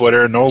 no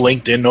Twitter, no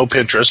LinkedIn, no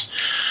Pinterest,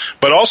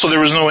 but also there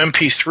was no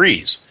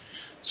MP3s.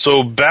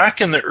 So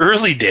back in the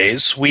early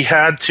days, we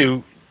had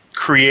to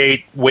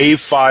create WAV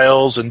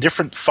files and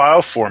different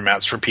file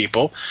formats for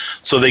people,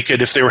 so they could,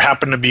 if they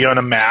happened to be on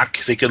a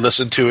Mac, they could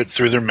listen to it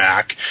through their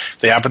Mac. If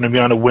they happened to be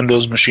on a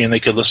Windows machine, they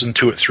could listen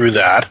to it through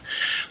that.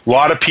 A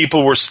lot of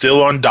people were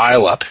still on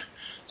dial-up,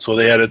 so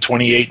they had a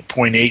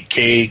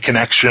 28.8K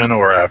connection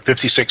or a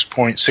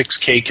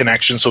 56.6K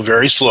connection, so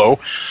very slow.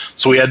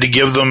 So we had to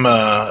give them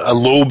a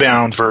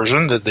low-bound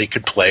version that they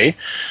could play.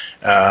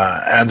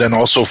 And then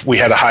also we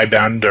had a high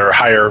band or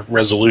higher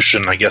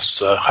resolution, I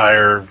guess,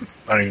 higher,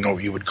 I don't even know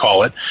what you would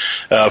call it,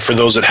 for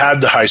those that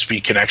had the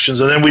high-speed connections.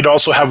 And then we'd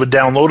also have a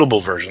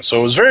downloadable version.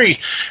 So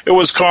it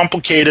was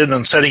complicated,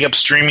 and setting up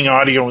streaming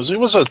audio, it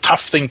was a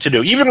tough thing to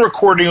do. Even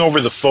recording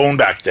over the phone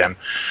back then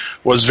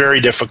was very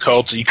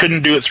difficult. You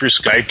couldn't do it through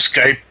Skype.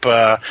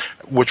 Skype,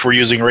 which we're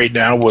using right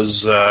now,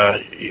 was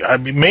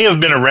may have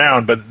been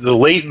around, but the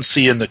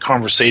latency in the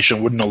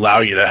conversation wouldn't allow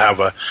you to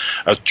have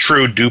a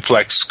true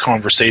duplex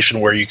conversation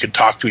where you could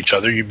talk to each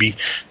other. You'd be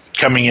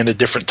coming in at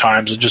different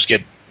times and just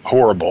get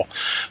horrible.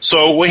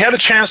 So we had a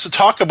chance to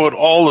talk about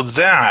all of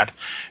that,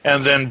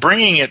 and then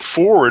bringing it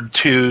forward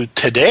to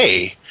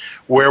today,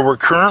 where we're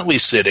currently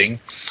sitting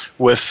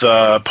with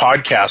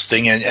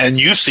podcasting, and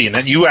you've seen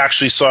it. You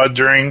actually saw it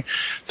during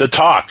the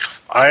talk.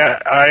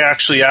 I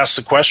actually asked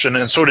the question,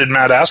 and so did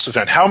Matt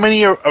Astafan. How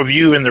many of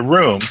you in the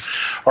room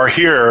are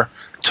here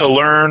to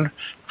learn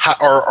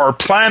or are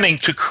planning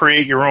to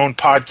create your own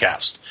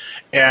podcast?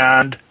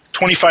 And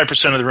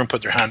 25% of the room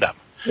put their hand up.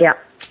 Yeah.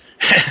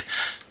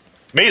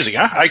 Amazing,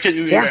 huh?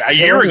 A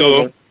year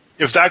ago,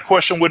 if that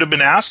question would have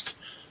been asked,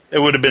 it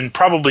would have been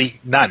probably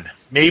none.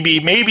 Maybe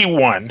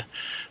one,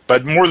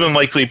 but more than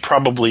likely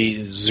probably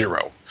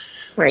zero.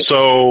 Right.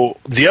 So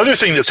the other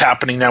thing that's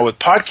happening now with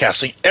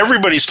podcasting,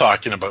 everybody's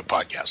talking about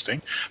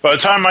podcasting. By the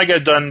time I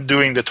got done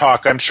doing the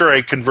talk, I'm sure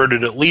I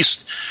converted at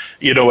least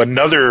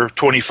another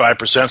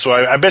 25%. So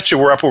I bet you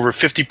we're up over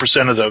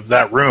 50% of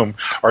that room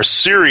are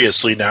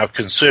seriously now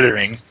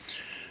considering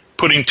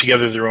putting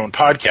together their own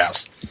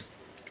podcast,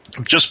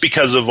 just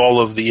because of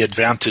all of the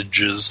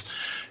advantages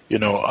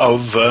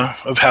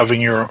of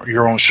having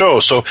your own show.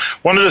 So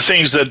one of the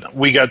things that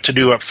we got to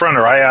do up front,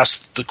 or I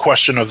asked the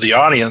question of the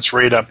audience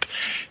right up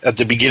at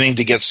the beginning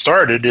to get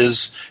started,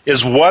 is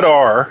what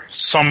are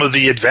some of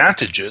the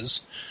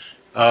advantages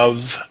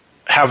of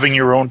having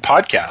your own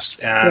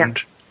podcast? And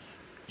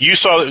you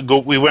saw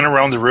that we went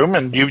around the room,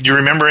 and do you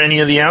remember any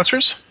of the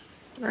answers?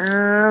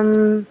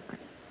 I'm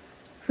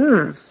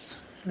trying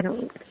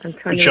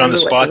Put you on the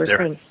spot there.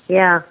 Saying.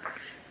 Yeah.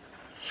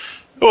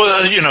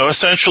 Well,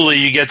 essentially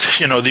you get,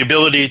 the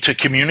ability to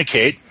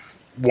communicate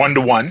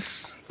one-to-one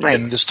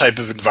in this type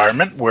of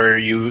environment where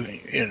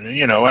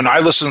and I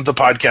listen to the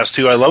podcast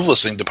too. I love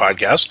listening to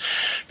podcasts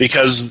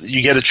because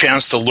you get a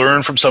chance to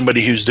learn from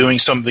somebody who's doing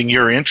something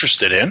you're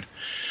interested in.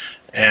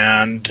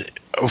 And,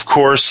 of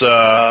course,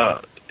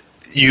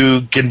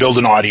 you can build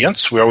an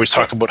audience. We always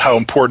talk about how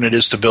important it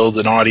is to build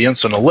an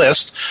audience and a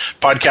list.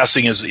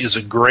 Podcasting is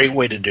a great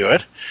way to do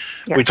it.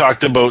 Yeah. We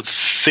talked about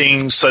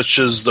things such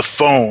as the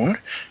phone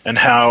and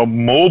how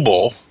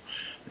mobile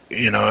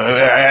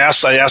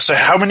I asked,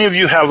 how many of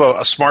you have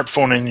a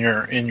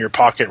smartphone in your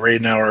pocket right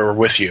now or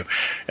with you?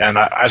 And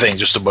I think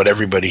just about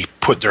everybody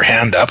put their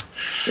hand up.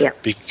 Yeah.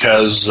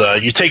 Because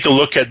you take a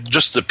look at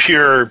just the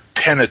pure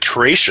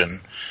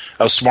penetration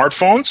of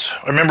smartphones.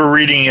 I remember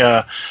reading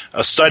a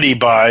study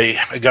by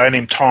a guy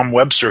named Tom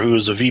Webster, who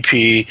was a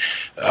VP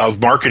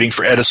of marketing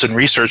for Edison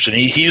Research, and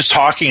he was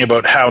talking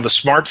about how the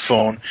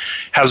smartphone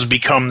has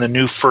become the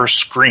new first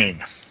screen.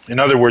 In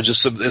other words,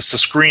 it's the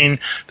screen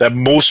that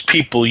most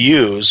people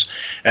use,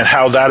 and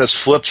how that has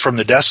flipped from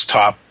the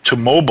desktop to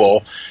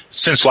mobile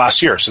since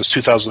last year, since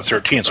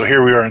 2013. So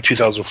here we are in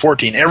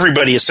 2014.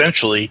 Everybody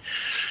essentially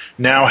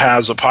now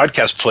has a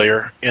podcast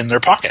player in their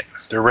pocket.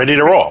 They're ready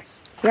to roll.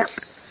 Yep.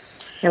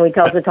 And we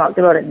also talked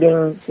about it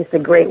being just a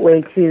great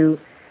way to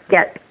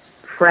get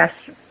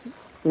fresh,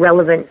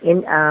 relevant,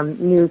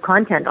 new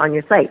content on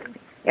your site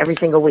every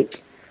single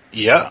week.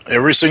 Yeah,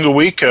 every single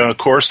week. Of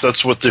course,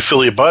 that's what the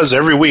Affiliate Buzz.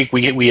 Every week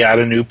we add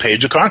a new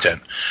page of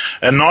content.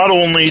 And not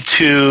only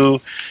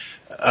to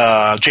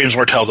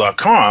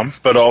jamesmartell.com,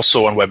 but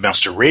also on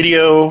Webmaster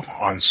Radio,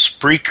 on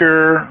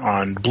Spreaker,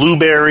 on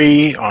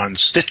Blueberry, on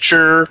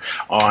Stitcher,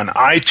 on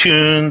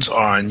iTunes,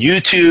 on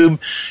YouTube,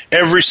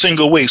 every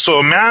single week. So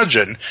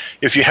imagine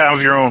if you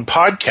have your own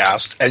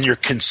podcast and you're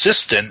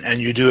consistent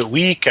and you do it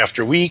week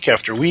after week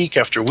after week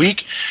after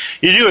week.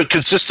 You do it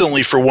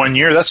consistently for 1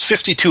 year. That's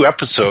 52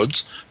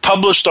 episodes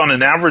published on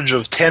an average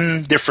of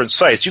 10 different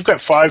sites. You've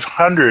got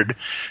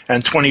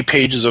 520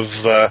 pages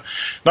of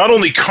not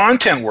only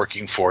content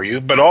working for you,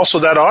 but also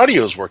that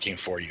audio is working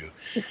for you.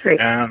 That's great.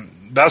 And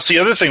that's the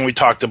other thing we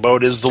talked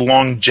about is the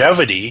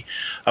longevity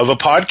of a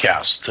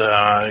podcast.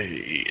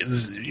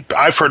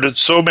 I've heard it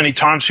so many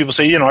times. People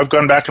say, I've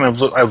gone back and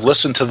I've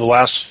listened to the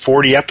last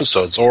 40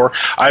 episodes, or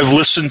I've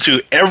listened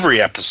to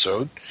every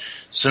episode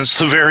since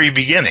the very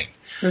beginning.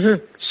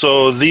 Mm-hmm.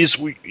 So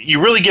you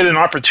really get an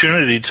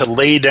opportunity to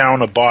lay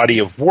down a body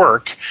of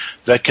work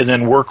that can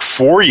then work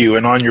for you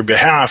and on your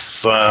behalf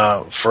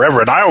forever.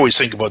 And I always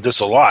think about this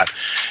a lot.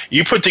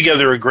 You put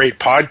together a great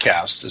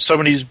podcast.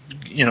 Somebody's,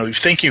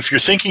 if you're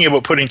thinking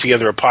about putting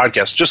together a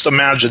podcast, just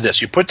imagine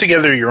this. You put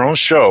together your own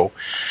show,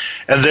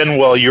 and then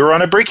while you're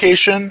on a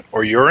breakation,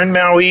 or you're in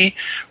Maui,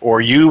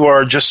 or you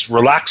are just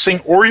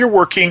relaxing, or you're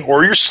working,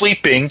 or you're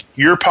sleeping,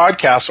 your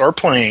podcasts are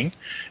playing,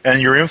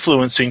 and you're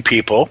influencing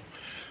people.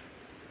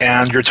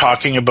 And you're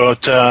talking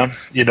about,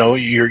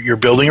 you're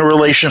building a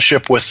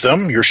relationship with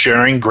them. You're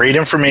sharing great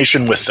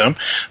information with them.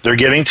 They're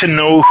getting to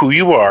know who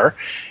you are,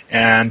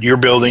 and you're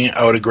building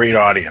out a great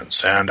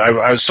audience. And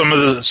some of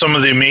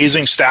the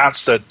amazing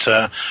stats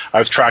that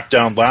I've tracked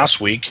down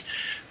last week,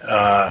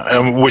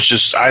 which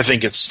is, I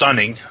think it's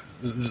stunning.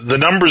 The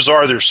numbers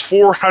are there's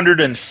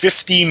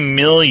 450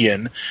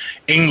 million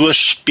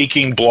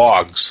English-speaking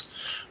blogs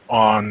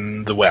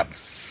on the web.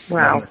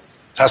 Wow.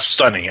 That's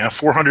stunning,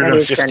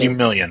 450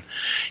 million.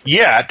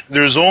 Yet,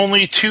 there's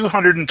only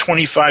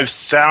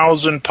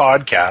 225,000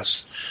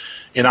 podcasts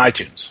in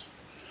iTunes.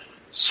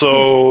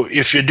 So,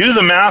 if you do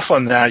the math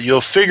on that, you'll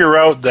figure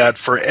out that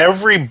for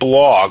every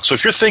blog, so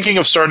if you're thinking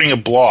of starting a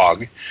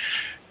blog,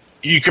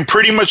 you can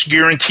pretty much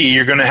guarantee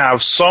you're going to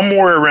have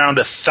somewhere around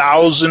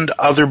 1,000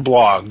 other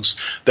blogs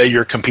that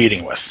you're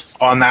competing with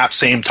on that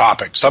same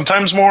topic.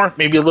 Sometimes more,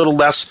 maybe a little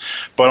less,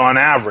 but on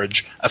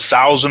average,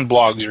 1,000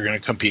 blogs you're going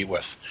to compete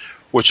with,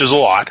 which is a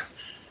lot.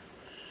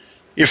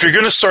 If you're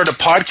going to start a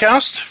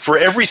podcast, for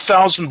every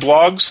 1,000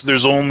 blogs,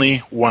 there's only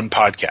one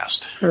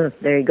podcast.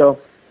 There you go.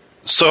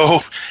 So,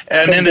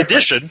 and in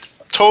addition,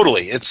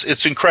 totally,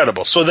 it's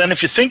incredible. So then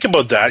if you think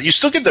about that, you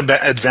still get the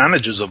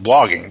advantages of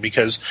blogging,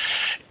 because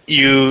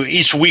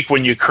each week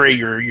when you create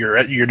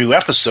your new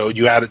episode,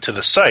 you add it to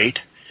the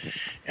site,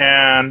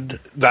 and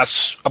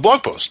that's a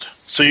blog post.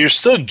 So you're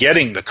still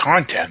getting the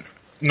content.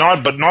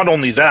 But not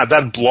only that,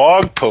 that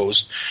blog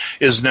post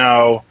is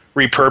now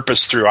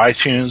repurposed through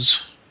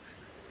iTunes,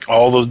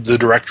 all of the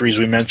directories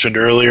we mentioned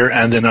earlier,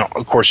 and then,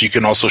 of course, you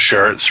can also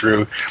share it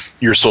through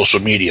your social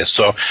media.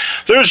 So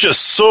there's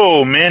just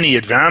so many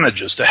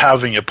advantages to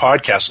having a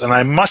podcast, and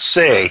I must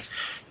say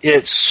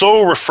it's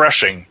so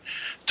refreshing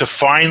to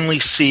finally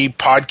see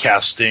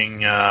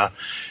podcasting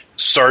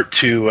start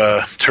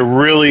to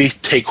really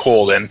take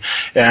hold. And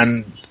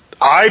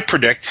I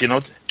predict,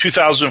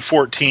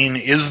 2014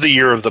 is the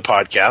year of the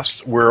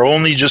podcast. We're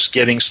only just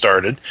getting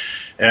started.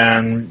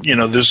 And,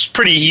 there's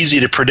pretty easy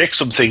to predict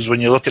some things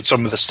when you look at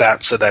some of the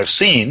stats that I've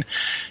seen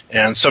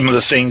and some of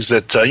the things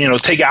that,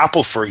 take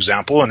Apple, for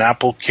example. And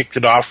Apple kicked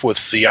it off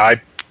with the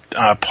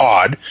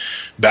iPod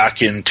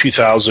back in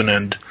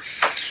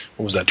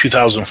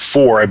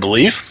 2004, I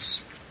believe.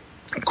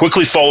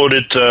 Quickly followed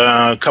it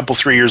a couple,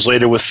 3 years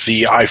later with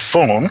the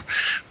iPhone,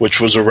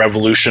 which was a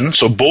revolution.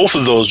 So both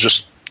of those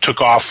just took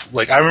off.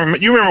 Like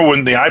you remember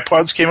when the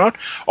iPods came out?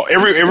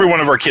 Every one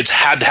of our kids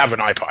had to have an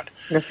iPod.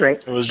 That's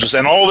right. It was just,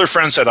 and all their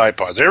friends had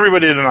iPods.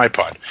 Everybody had an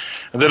iPod.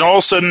 And then all of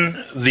a sudden,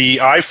 the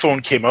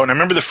iPhone came out. And I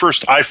remember the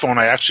first iPhone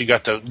I actually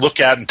got to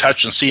look at and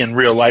touch and see in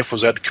real life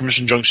was at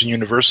Commission Junction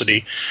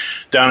University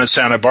down in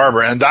Santa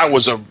Barbara. And that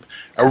was a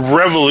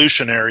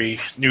revolutionary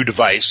new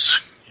device.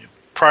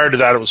 prior to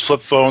that, it was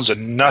flip phones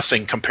and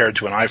nothing compared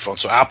to an iPhone.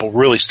 So Apple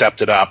really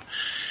stepped it up.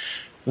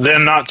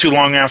 Then not too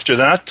long after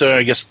that,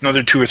 I guess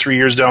another 2 or 3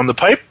 years down the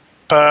pipe,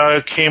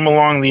 came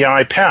along the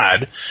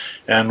iPad.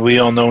 And we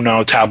all know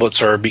now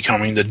tablets are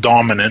becoming the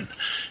dominant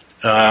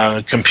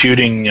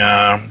computing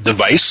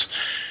device.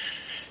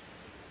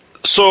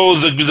 So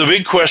the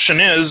big question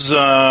is,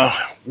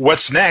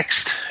 what's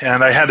next?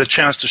 And I had a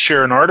chance to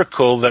share an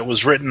article that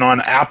was written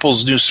on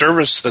Apple's new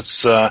service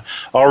that's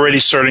already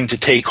starting to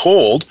take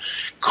hold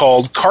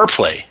called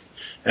CarPlay.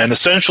 And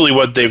essentially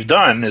what they've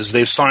done is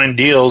they've signed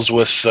deals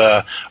with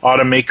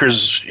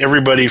automakers,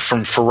 everybody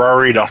from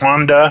Ferrari to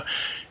Honda,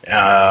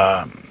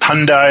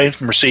 Hyundai,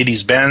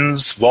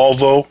 Mercedes-Benz,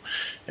 Volvo.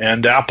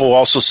 And Apple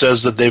also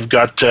says that they've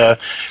got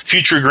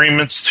future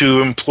agreements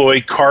to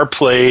employ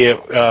CarPlay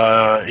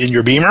in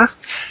your Beamer,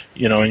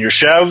 in your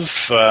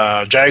Chev,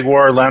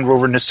 Jaguar, Land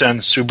Rover,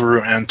 Nissan,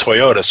 Subaru, and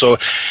Toyota. So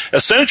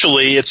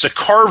essentially, it's a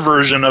car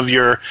version of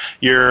your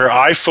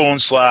iPhone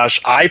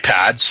 /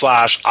 iPad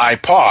 /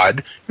 iPod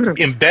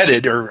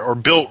embedded or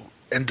built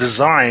and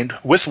designed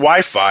with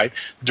Wi-Fi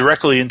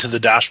directly into the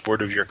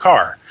dashboard of your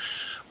car,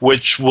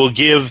 which will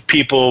give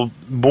people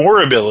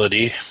more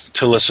ability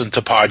to listen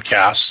to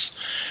podcasts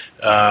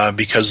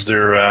because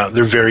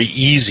they're very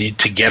easy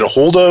to get a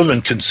hold of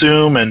and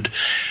consume. And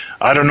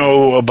I don't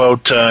know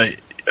about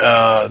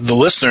the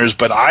listeners,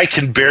 but I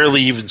can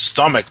barely even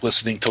stomach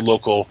listening to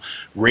local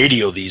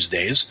radio these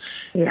days.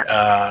 Yeah.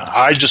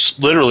 I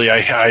just literally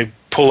I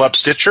pull up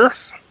Stitcher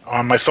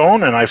on my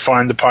phone and I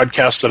find the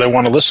podcast that I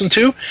want to listen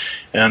to.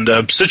 And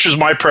Stitcher's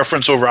my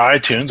preference over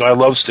iTunes. I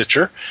love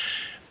Stitcher.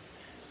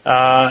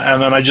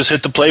 And then I just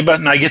hit the play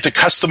button. I get to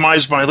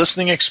customize my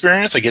listening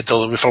experience. I get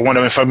to, if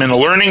I'm in a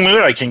learning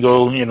mood, I can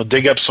go,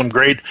 dig up some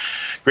great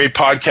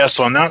podcasts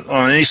on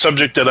any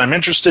subject that I'm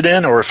interested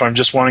in, or if I'm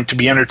just wanting to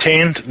be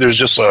entertained, there's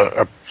just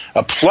a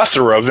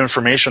plethora of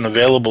information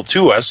available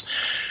to us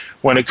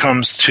when it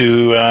comes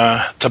to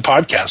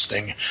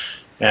podcasting.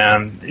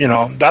 And,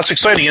 that's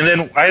exciting. And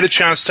then I had a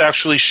chance to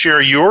actually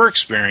share your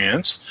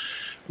experience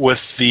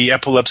with the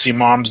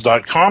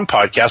epilepsymoms.com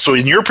podcast. So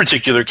in your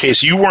particular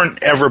case, you weren't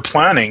ever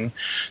planning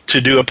to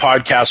do a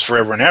podcast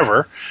forever and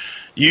ever.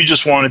 You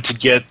just wanted to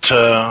get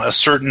a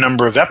certain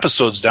number of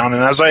episodes down.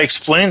 And as I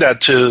explained that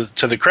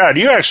to the crowd,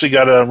 you actually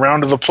got a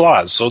round of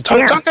applause. So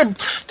talk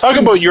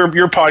about your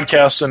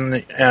podcast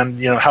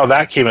and how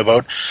that came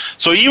about.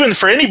 So even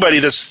for anybody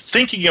that's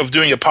thinking of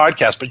doing a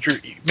podcast, but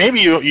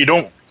maybe you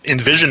don't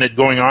envision it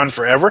going on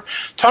forever,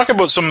 talk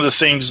about some of the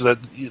things that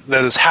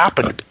has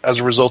happened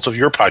as a result of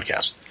your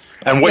podcast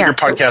and what your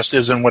podcast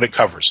is and what it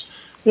covers.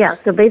 Yeah,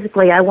 so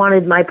basically I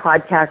wanted my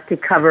podcast to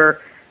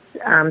cover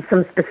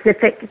some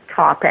specific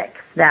topics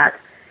that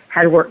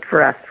had worked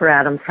for us for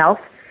Adam's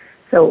Health.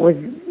 So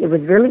it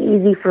was really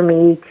easy for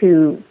me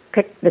to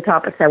pick the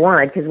topics I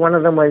wanted, because one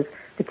of them was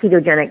the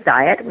ketogenic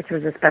diet, which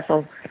was a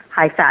special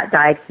high-fat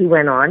diet he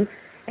went on.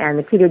 And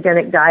the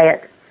ketogenic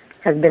diet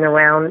has been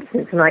around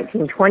since the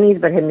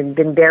 1920s, but had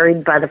been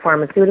buried by the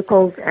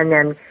pharmaceuticals and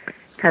then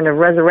kind of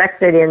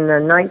resurrected in the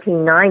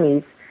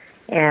 1990s.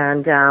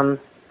 And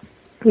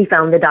we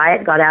found the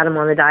diet, got Adam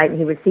on the diet, and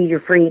he was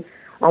seizure-free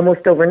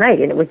almost overnight.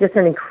 And it was just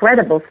an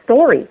incredible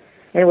story.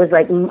 And it was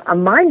like a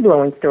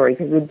mind-blowing story,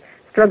 because we'd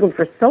struggled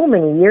for so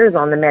many years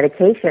on the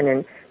medication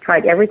and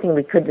tried everything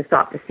we could to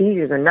stop the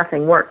seizures, and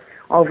nothing worked.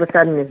 All of a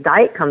sudden, this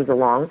diet comes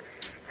along.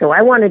 So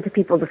I wanted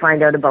people to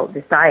find out about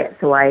this diet.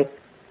 So I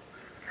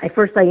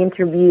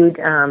interviewed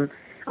a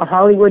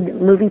Hollywood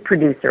movie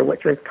producer,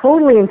 which was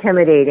totally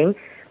intimidating,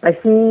 but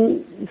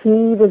he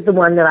was the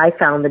one that I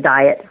found the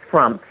diet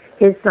from.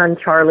 His son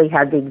Charlie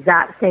had the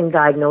exact same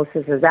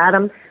diagnosis as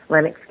Adam,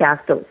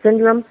 Lennox-Gastaut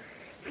syndrome.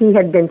 He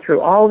had been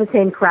through all the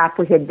same crap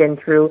we had been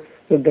through.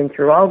 He'd been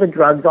through all the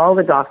drugs, all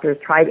the doctors,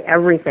 tried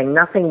everything,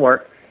 nothing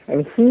worked,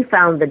 and he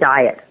found the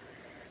diet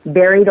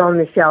buried on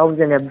the shelves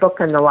in a book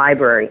in the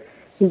library.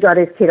 He got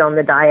his kid on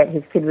the diet.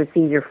 His kid was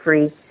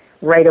seizure-free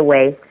right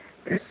away.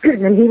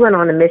 And he went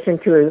on a mission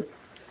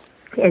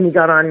and he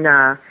got on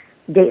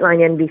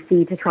Dateline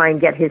NBC to try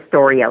and get his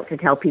story out, to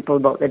tell people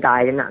about the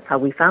diet, and that's how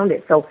we found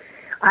it. So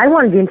I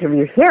wanted to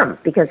interview him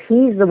because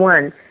he's the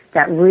one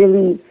that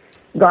really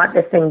got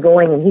this thing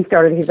going, and he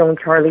started his own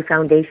Charlie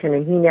Foundation,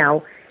 and he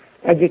now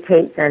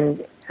educates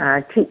and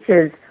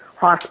teaches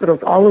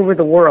hospitals all over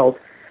the world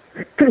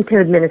to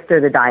administer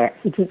the diet.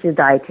 He teaches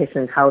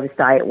dietitians how this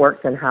diet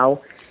works and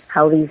how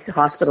these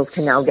hospitals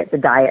can now get the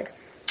diet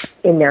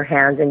in their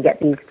hands and get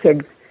these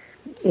kids,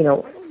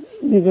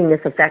 using this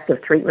effective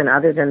treatment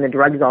other than the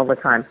drugs all the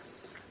time.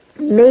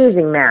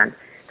 Amazing man.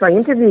 So I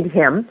interviewed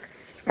him,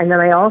 and then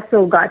I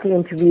also got to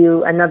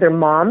interview another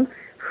mom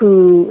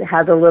who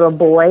has a little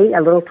boy,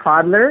 a little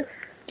toddler,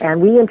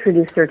 and we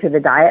introduced her to the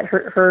diet.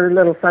 Her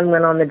little son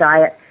went on the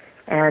diet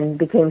and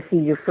became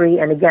seizure-free,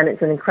 and again,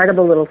 it's an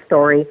incredible little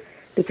story,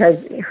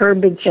 because her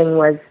big thing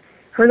was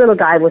her little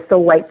guy was so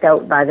wiped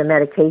out by the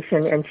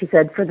medication, and she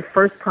said for the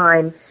first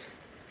time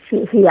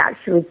he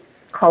actually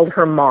called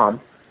her mom.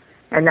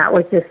 And that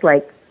was just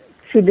like,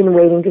 she'd been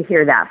waiting to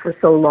hear that for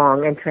so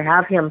long, and to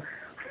have him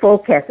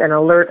focus and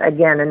alert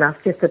again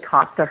enough just to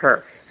talk to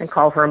her. and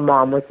call her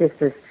mom was just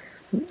this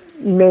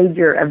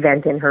major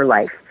event in her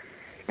life.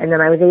 And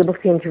then I was able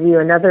to interview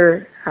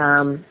another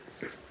family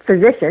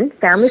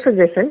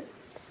physician,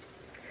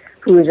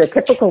 who is a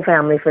typical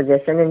family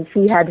physician, and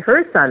she had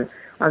her son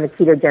on the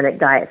ketogenic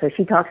diet. So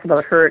she talks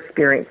about her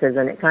experiences,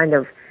 and it kind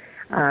of,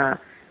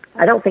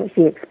 I don't think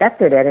she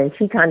expected it, and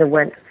she kind of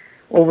went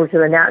over to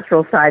the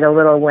natural side a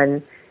little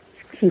when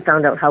she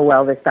found out how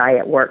well this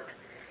diet worked.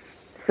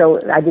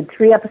 So I did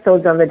 3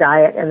 episodes on the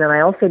diet, and then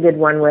I also did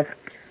one with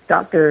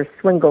Dr.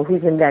 Swingle,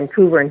 who's in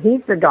Vancouver, and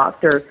he's the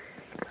doctor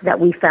that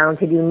we found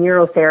to do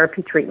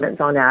neurotherapy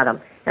treatments on Adam.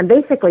 And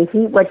basically,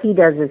 what he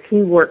does is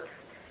he works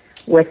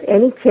with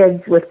any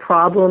kids with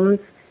problems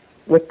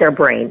with their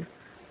brain.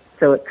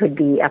 So it could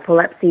be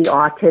epilepsy,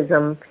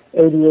 autism,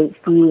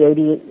 ADHD,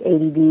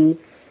 ADD,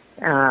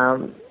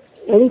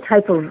 any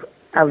type of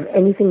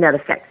anything that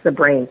affects the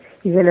brain.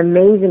 He's an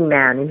amazing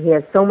man, and he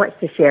has so much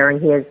to share,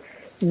 and he has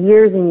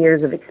years and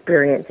years of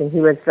experience. And he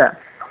was the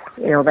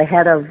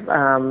head of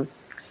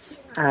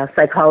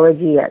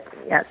psychology at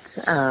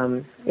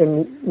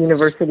in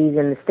universities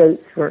in the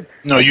States.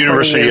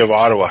 University of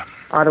Ottawa.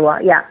 Ottawa,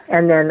 yeah.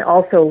 And then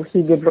also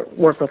he did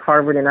work with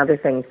Harvard and other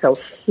things. So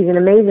he's an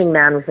amazing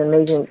man with an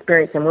amazing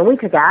experience. And when we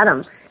took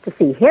Adam to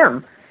see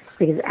him,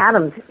 because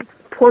Adam's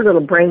poor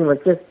little brain was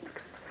just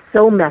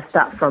so messed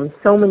up from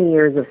so many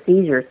years of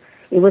seizures,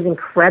 it was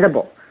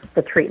incredible,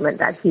 the treatment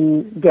that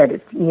he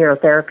did,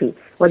 neurotherapy.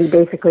 What he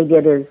basically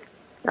did is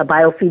a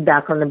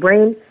biofeedback on the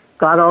brain,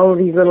 got all of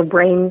these little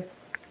brain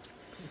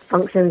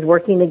functions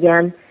working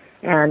again,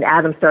 and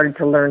Adam started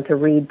to learn to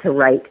read, to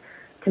write,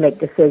 to make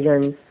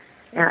decisions.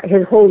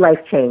 His whole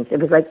life changed. It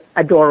was like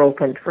a door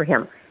opened for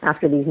him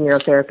after these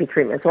neurotherapy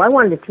treatments. So I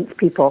wanted to teach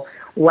people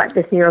what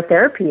this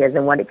neurotherapy is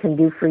and what it can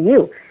do for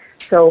you.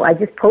 So I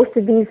just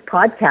posted these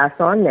podcasts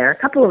on there, a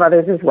couple of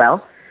others as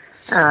well.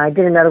 I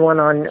did another one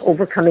on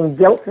overcoming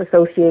guilt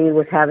associated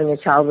with having a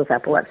child with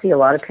epilepsy. A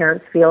lot of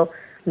parents feel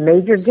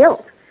major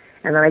guilt.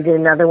 And then I did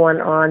another one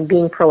on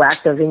being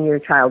proactive in your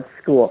child's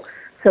school.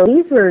 So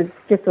these were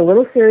just a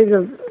little series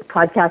of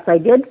podcasts I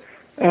did,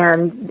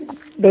 and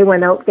they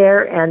went out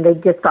there and they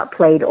just got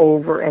played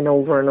over and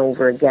over and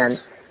over again.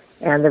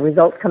 And the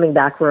results coming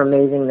back were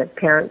amazing. The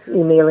parents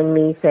emailing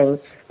me saying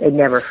they'd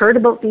never heard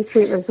about these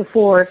treatments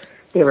before.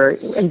 They were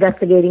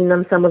investigating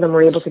them. Some of them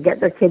were able to get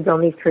their kids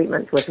on these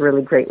treatments with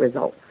really great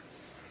results.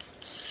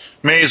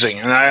 Amazing.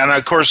 And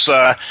of course,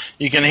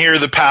 you can hear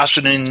the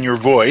passion in your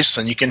voice,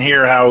 and you can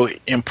hear how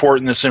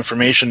important this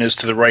information is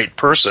to the right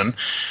person.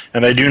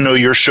 And I do know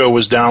your show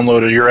was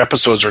downloaded, your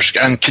episodes are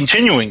and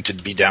continuing to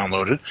be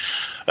downloaded.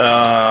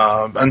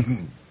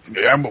 And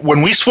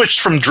when we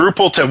switched from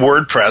Drupal to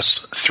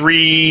WordPress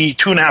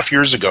 2.5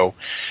 years ago,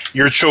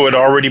 your show had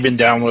already been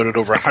downloaded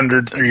over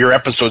 100, or your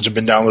episodes have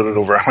been downloaded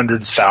over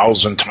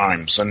 100,000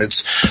 times. And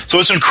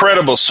it's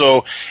incredible.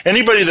 So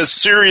anybody that's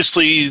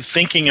seriously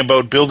thinking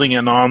about building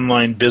an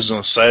online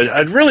business,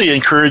 I'd really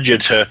encourage you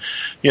to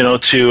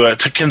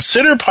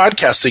consider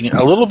podcasting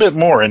a little bit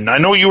more. And I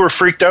know you were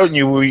freaked out,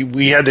 and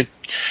we had to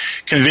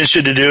convince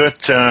you to do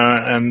it,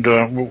 and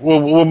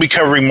we'll be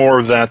covering more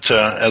of that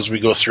as we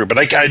go through.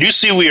 But I do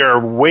see we are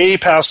way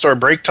past our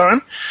break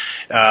time,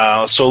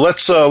 so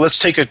let's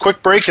take a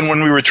quick break, and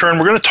when we return,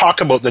 we're going to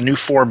talk about the new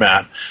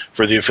format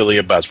for the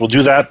Affiliate Buzz. We'll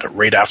do that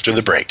right after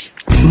the break.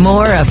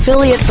 More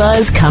Affiliate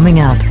Buzz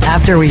coming up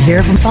after we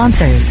hear from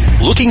sponsors.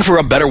 Looking for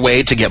a better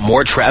way to get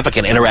more traffic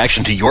and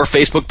interaction to your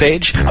Facebook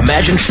page?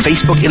 Imagine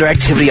Facebook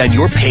interactivity on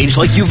your page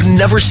like you've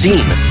never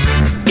seen.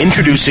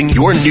 Introducing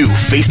your new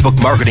Facebook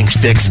marketing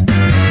fix,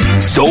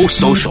 So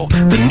Social,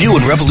 the new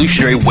and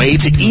revolutionary way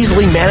to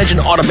easily manage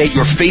and automate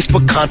your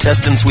Facebook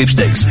contests and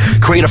sweepstakes.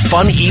 Create a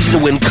fun,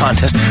 easy-to-win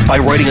contest by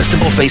writing a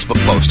simple Facebook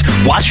post.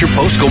 Watch your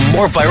post go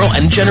more viral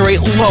and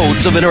generate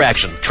loads of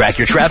interaction. Track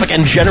your traffic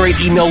and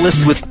generate email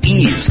lists with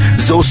ease.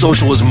 So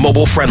Social is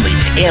mobile-friendly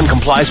and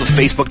complies with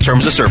Facebook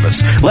terms of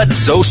service. Let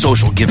So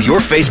Social give your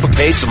Facebook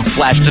page some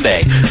flash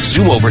today.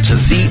 Zoom over to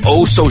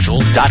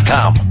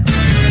zosocial.com.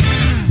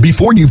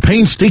 Before you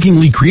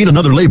painstakingly create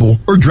another label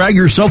or drag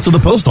yourself to the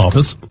post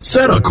office,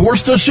 set a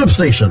course to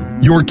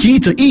ShipStation, your key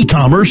to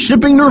e-commerce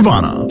shipping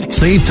nirvana.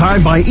 Save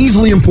time by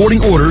easily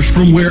importing orders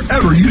from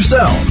wherever you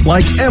sell,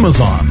 like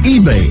Amazon,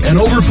 eBay, and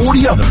over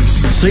 40 others.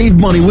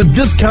 Save money with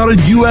discounted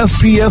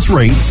USPS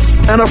rates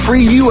and a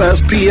free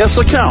USPS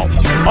account.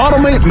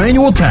 Automate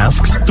manual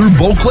tasks through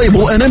bulk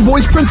label and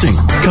invoice printing,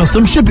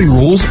 custom shipping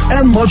rules,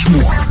 and much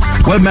more.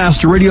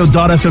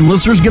 WebmasterRadio.fm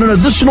listeners get an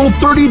additional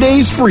 30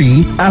 days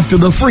free after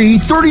the free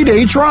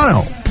 30-day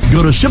trial.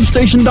 Go to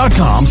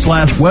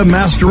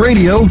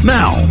ShipStation.com/WebmasterRadio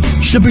now.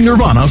 Shipping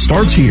Nirvana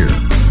starts here.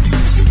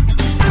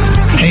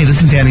 Hey Hey,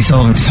 this is Danny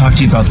Sullivan to talk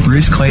to you about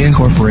Bruce Clay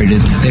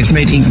Incorporated. They've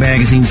made Inc.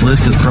 Magazine's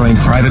list of growing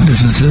private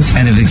businesses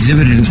and have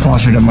exhibited and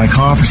sponsored at my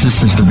conferences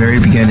since the very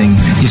beginning.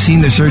 You've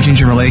seen their search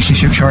engine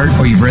relationship chart,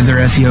 or you've read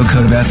their SEO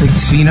code of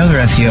ethics, so you know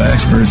they're SEO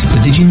experts.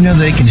 But did you know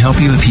they can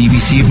help you with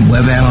PPC,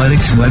 web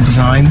analytics, web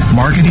design,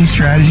 marketing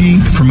strategy,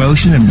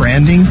 promotion, and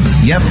branding?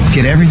 Yep,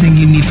 get everything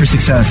you need for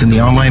success in the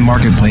online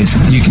marketplace.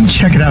 You can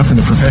check it out from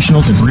the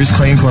professionals at Bruce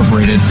Clay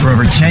Incorporated. For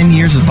over 10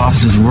 years with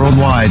offices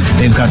worldwide,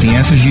 they've got the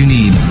answers you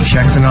need.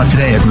 Check them out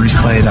today at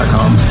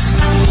bruceclay.com.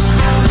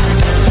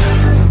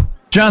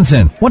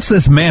 Johnson, what's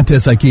this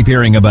Mantis I keep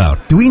hearing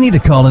about? Do we need to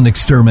call an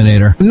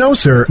exterminator? No,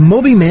 sir.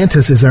 Moby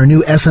Mantis is our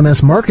new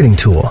SMS marketing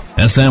tool.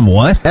 SM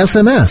what?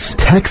 SMS,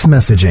 text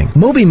messaging.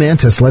 Moby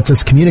Mantis lets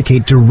us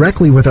communicate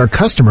directly with our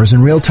customers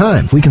in real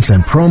time. We can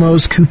send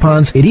promos,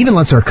 coupons. It even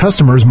lets our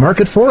customers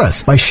market for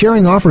us by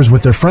sharing offers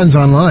with their friends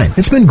online.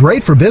 It's been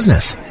great for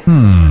business.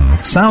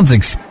 Sounds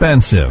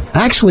expensive.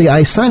 Actually,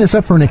 I signed us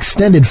up for an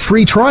extended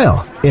free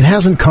trial. It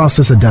hasn't cost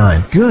us a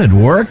dime. Good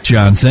work,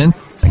 Johnson.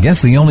 I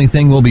guess the only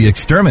thing we'll be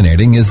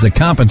exterminating is the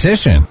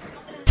competition.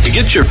 To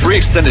get your free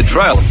extended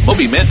trial of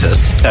Moby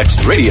Mantis,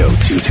 text radio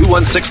to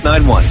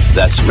 21691.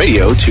 That's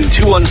radio to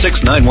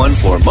 21691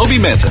 for Moby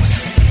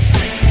Mantis.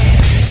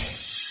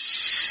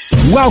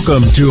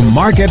 Welcome to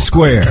Market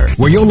Square,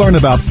 where you'll learn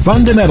about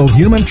fundamental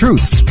human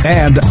truths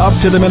and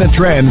up-to-the-minute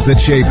trends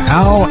that shape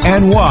how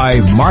and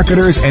why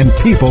marketers and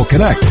people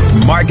connect.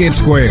 Market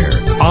Square,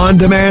 on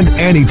demand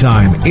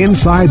anytime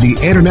inside the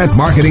Internet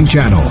Marketing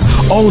Channel,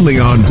 only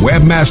on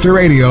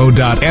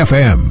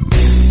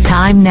webmasterradio.fm.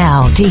 Time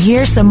now to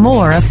hear some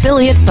more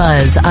affiliate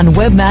buzz on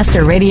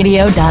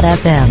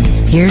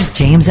webmasterradio.fm. Here's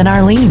James and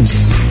Arlene.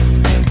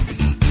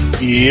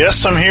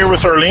 Yes, I'm here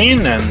with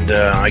Arlene, and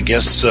I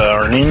guess,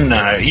 Arlene,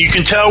 you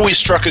can tell we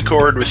struck a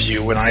chord with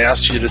you when I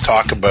asked you to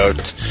talk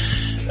about,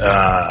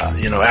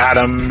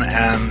 Adam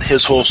and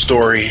his whole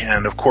story,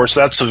 and of course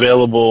that's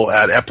available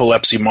at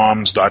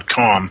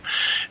epilepsymoms.com,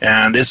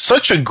 and it's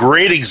such a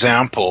great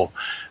example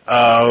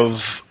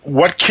of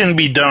what can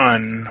be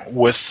done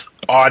with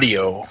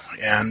audio,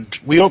 and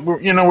we've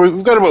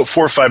got about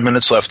 4 or 5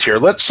 minutes left here.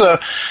 Let's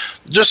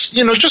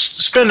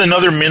just spend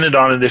another minute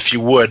on it, if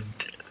you would.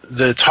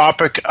 The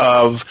topic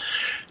of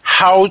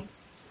how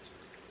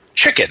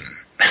chicken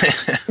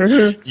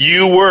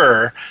you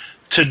were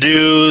to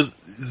do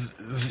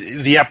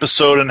the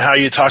episode, and how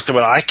you talked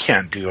about I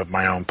can't do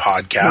my own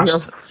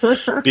podcast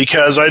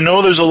because I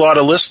know there's a lot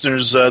of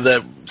listeners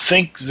that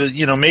think that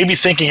maybe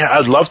thinking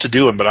I'd love to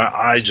do it, but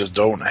I just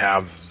don't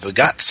have the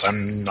guts. I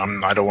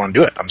don't want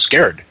to do it. I'm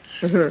scared.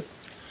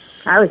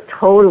 I was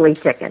totally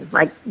chicken,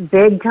 like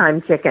big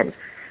time chicken,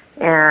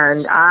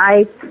 and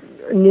I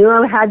knew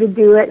I had to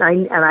do it,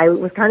 and I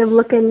was kind of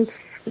looking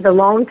the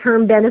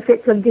long-term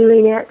benefits of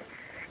doing it,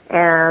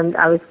 and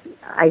I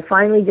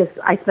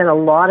spent a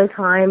lot of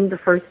time the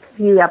first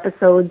few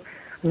episodes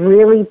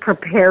really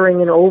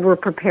preparing and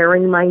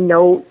over-preparing my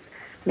notes,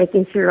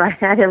 making sure I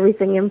had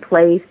everything in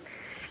place,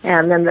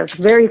 and then the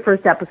very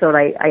first episode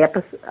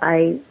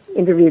I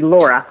interviewed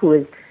Laura, who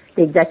is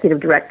the executive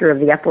director of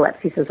the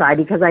Epilepsy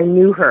Society, because I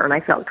knew her and I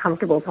felt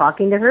comfortable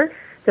talking to her.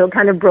 So it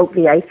kind of broke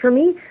the ice for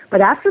me. But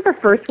after the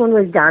first one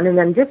was done, and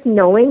then just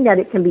knowing that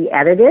it can be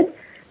edited,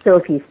 so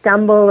if you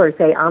stumble or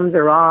say ums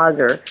or ahs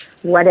or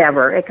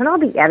whatever, it can all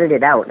be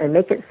edited out and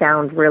make it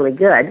sound really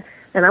good.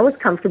 And I was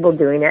comfortable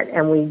doing it,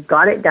 and we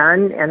got it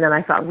done. And then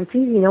I thought, well,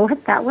 geez, you know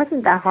what? That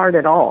wasn't that hard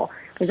at all.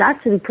 It was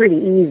actually pretty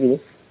easy.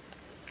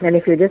 And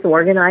if you're just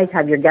organized,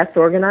 have your guests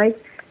organized,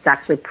 it's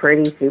actually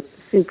pretty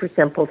super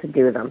simple to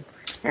do them.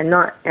 And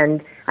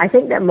I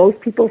think that most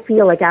people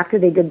feel like after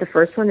they did the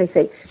first one, they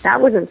say,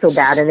 that wasn't so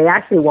bad, and they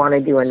actually want to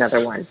do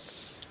another one.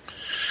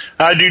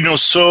 I do know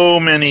so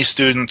many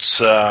students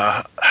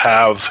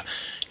have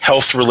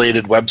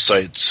health-related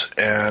websites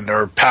and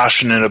are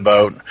passionate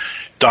about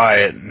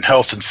diet and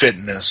health and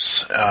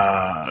fitness,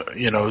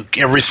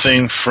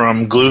 everything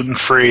from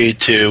gluten-free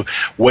to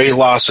weight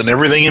loss and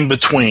everything in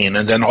between,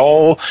 and then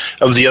all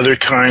of the other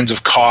kinds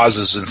of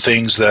causes and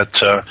things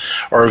that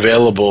are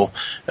available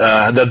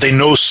that they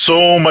know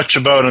so much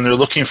about, and they're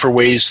looking for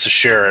ways to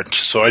share it.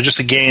 So I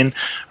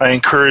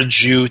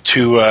encourage you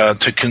to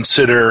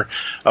consider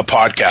a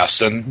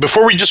podcast. And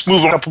before we just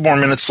move on, a couple more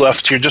minutes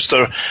left here, just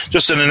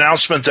an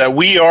announcement that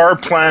we are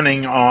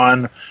planning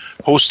on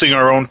hosting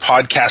our own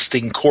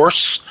podcasting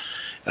course,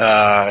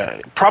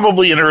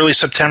 probably in early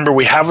September.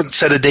 We haven't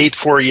set a date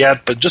for it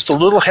yet, but just a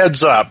little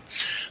heads up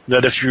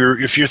that if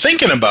you're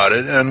thinking about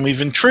it and we've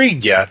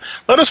intrigued you,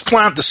 let us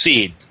plant the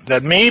seed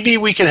that maybe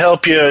we could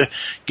help you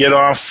get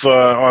off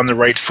on the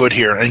right foot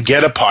here and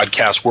get a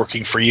podcast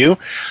working for you,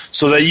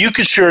 so that you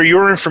can share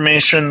your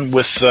information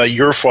with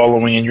your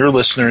following and your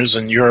listeners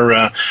and your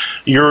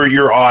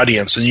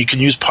audience, and you can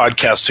use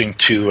podcasting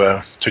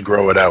to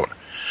grow it out.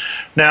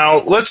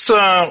 Now,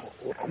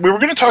 we were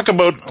going to talk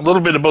about a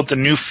little bit about the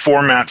new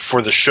format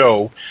for the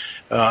show.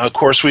 Of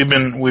course, we've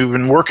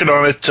been working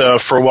on it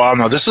for a while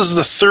now. This is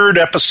the third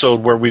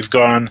episode where we've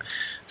gone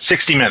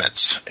 60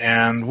 minutes.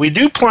 And we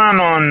do plan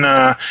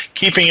on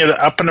keeping it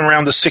up and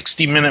around the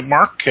 60-minute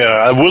mark.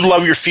 I would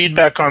love your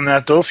feedback on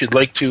that, though, if you'd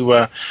like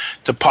to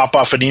pop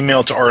off an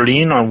email to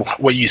Arlene on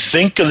what you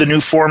think of the new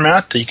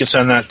format. You can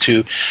send that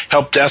to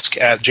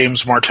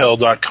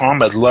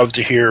helpdesk@jamesmartell.com. I'd love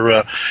to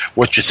hear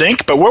what you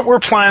think. But what we're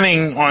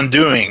planning on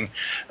doing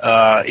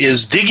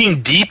is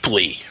digging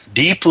deeply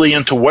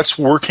into what's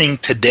working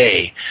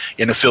today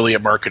in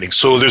affiliate marketing.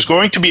 So there's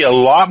going to be a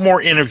lot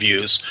more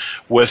interviews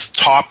with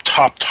top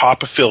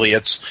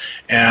affiliates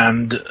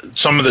and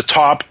some of the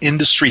top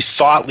industry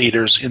thought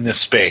leaders in this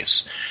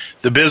space.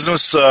 The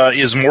business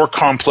is more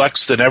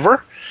complex than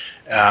ever.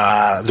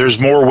 There's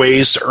more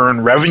ways to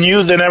earn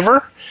revenue than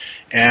ever.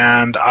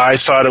 And I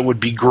thought it would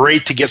be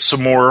great to get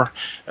some more,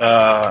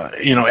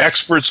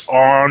 experts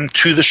on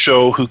to the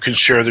show who can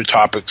share their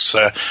topics.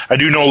 I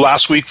do know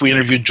last week we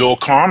interviewed Joel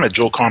Comm at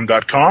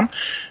joelcomm.com,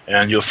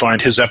 and you'll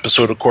find his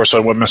episode, of course,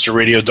 on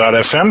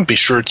webmasterradio.fm. Be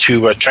sure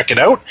to check it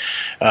out.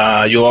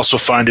 You'll also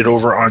find it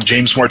over on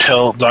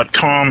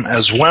jamesmartell.com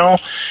as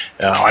well,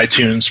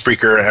 iTunes,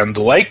 Spreaker, and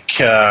the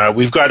like.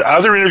 We've got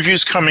other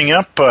interviews coming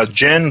up.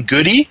 Jen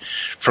Goody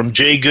from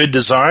J Good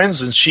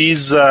Designs, and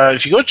she's,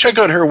 if you go check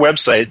out her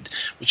website,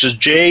 which is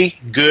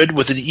jgood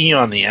with an E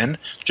on the end,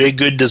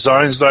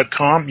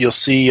 jgooddesigns.com, you'll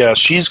see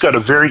she's got a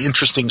very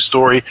interesting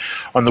story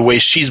on the way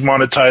she's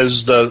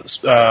monetized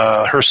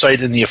her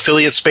site in the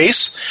affiliate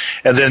space.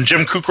 And then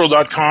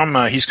jimkukral.com,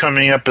 he's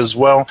coming up as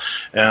well,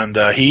 and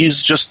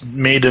he's just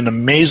made an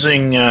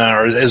amazing,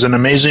 is an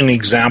amazing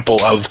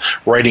example of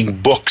writing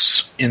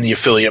books in the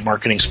affiliate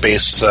marketing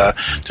space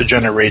to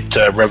generate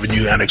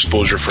revenue and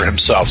exposure for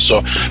himself.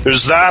 So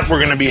there's that. We're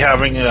going to be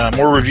having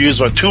more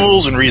reviews on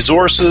tools and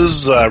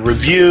resources,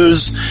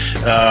 reviews.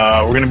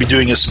 We're going to be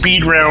doing a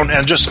speed round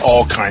and just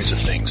all kinds of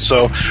things.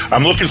 So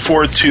I'm looking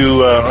forward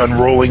to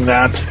unrolling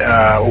that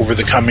over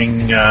the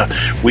coming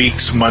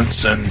weeks,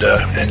 months, and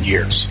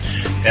years.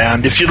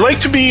 And if you'd like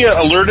to be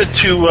alerted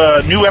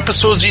to new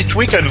episodes each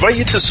week, I invite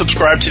you to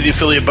subscribe to the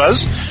Affiliate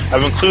Buzz.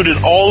 I've included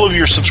all of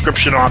your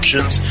subscription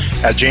options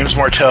at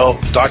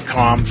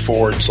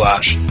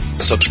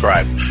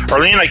jamesmartell.com/subscribe.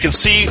 Arlene, I can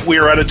see we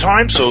are out of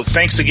time, so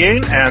thanks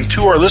again. And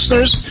to our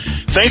listeners,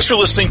 thanks for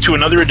listening to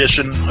another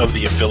edition of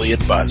the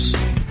Affiliate Buzz.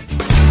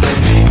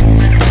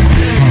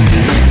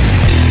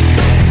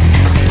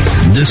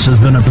 This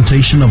has been a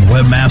presentation of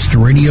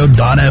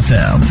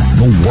WebmasterRadio.fm,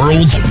 the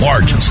world's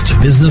largest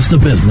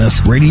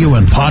business-to-business radio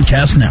and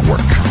podcast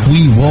network.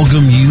 We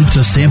welcome you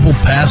to sample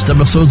past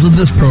episodes of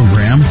this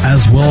program,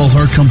 as well as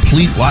our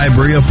complete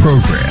library of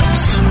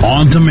programs,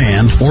 on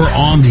demand or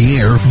on the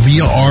air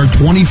via our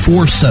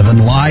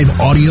 24/7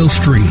 live audio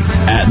stream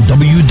at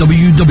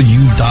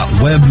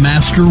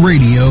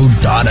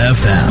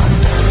www.webmasterradio.fm.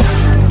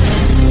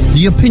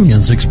 The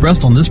opinions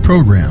expressed on this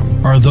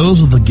program are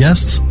those of the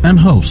guests and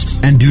hosts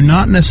and do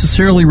not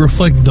necessarily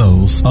reflect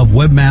those of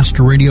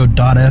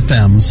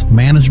WebmasterRadio.fm's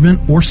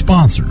management or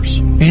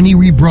sponsors. Any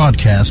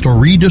rebroadcast or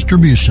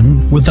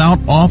redistribution without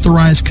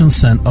authorized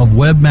consent of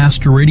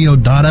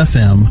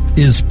WebmasterRadio.fm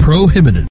is prohibited.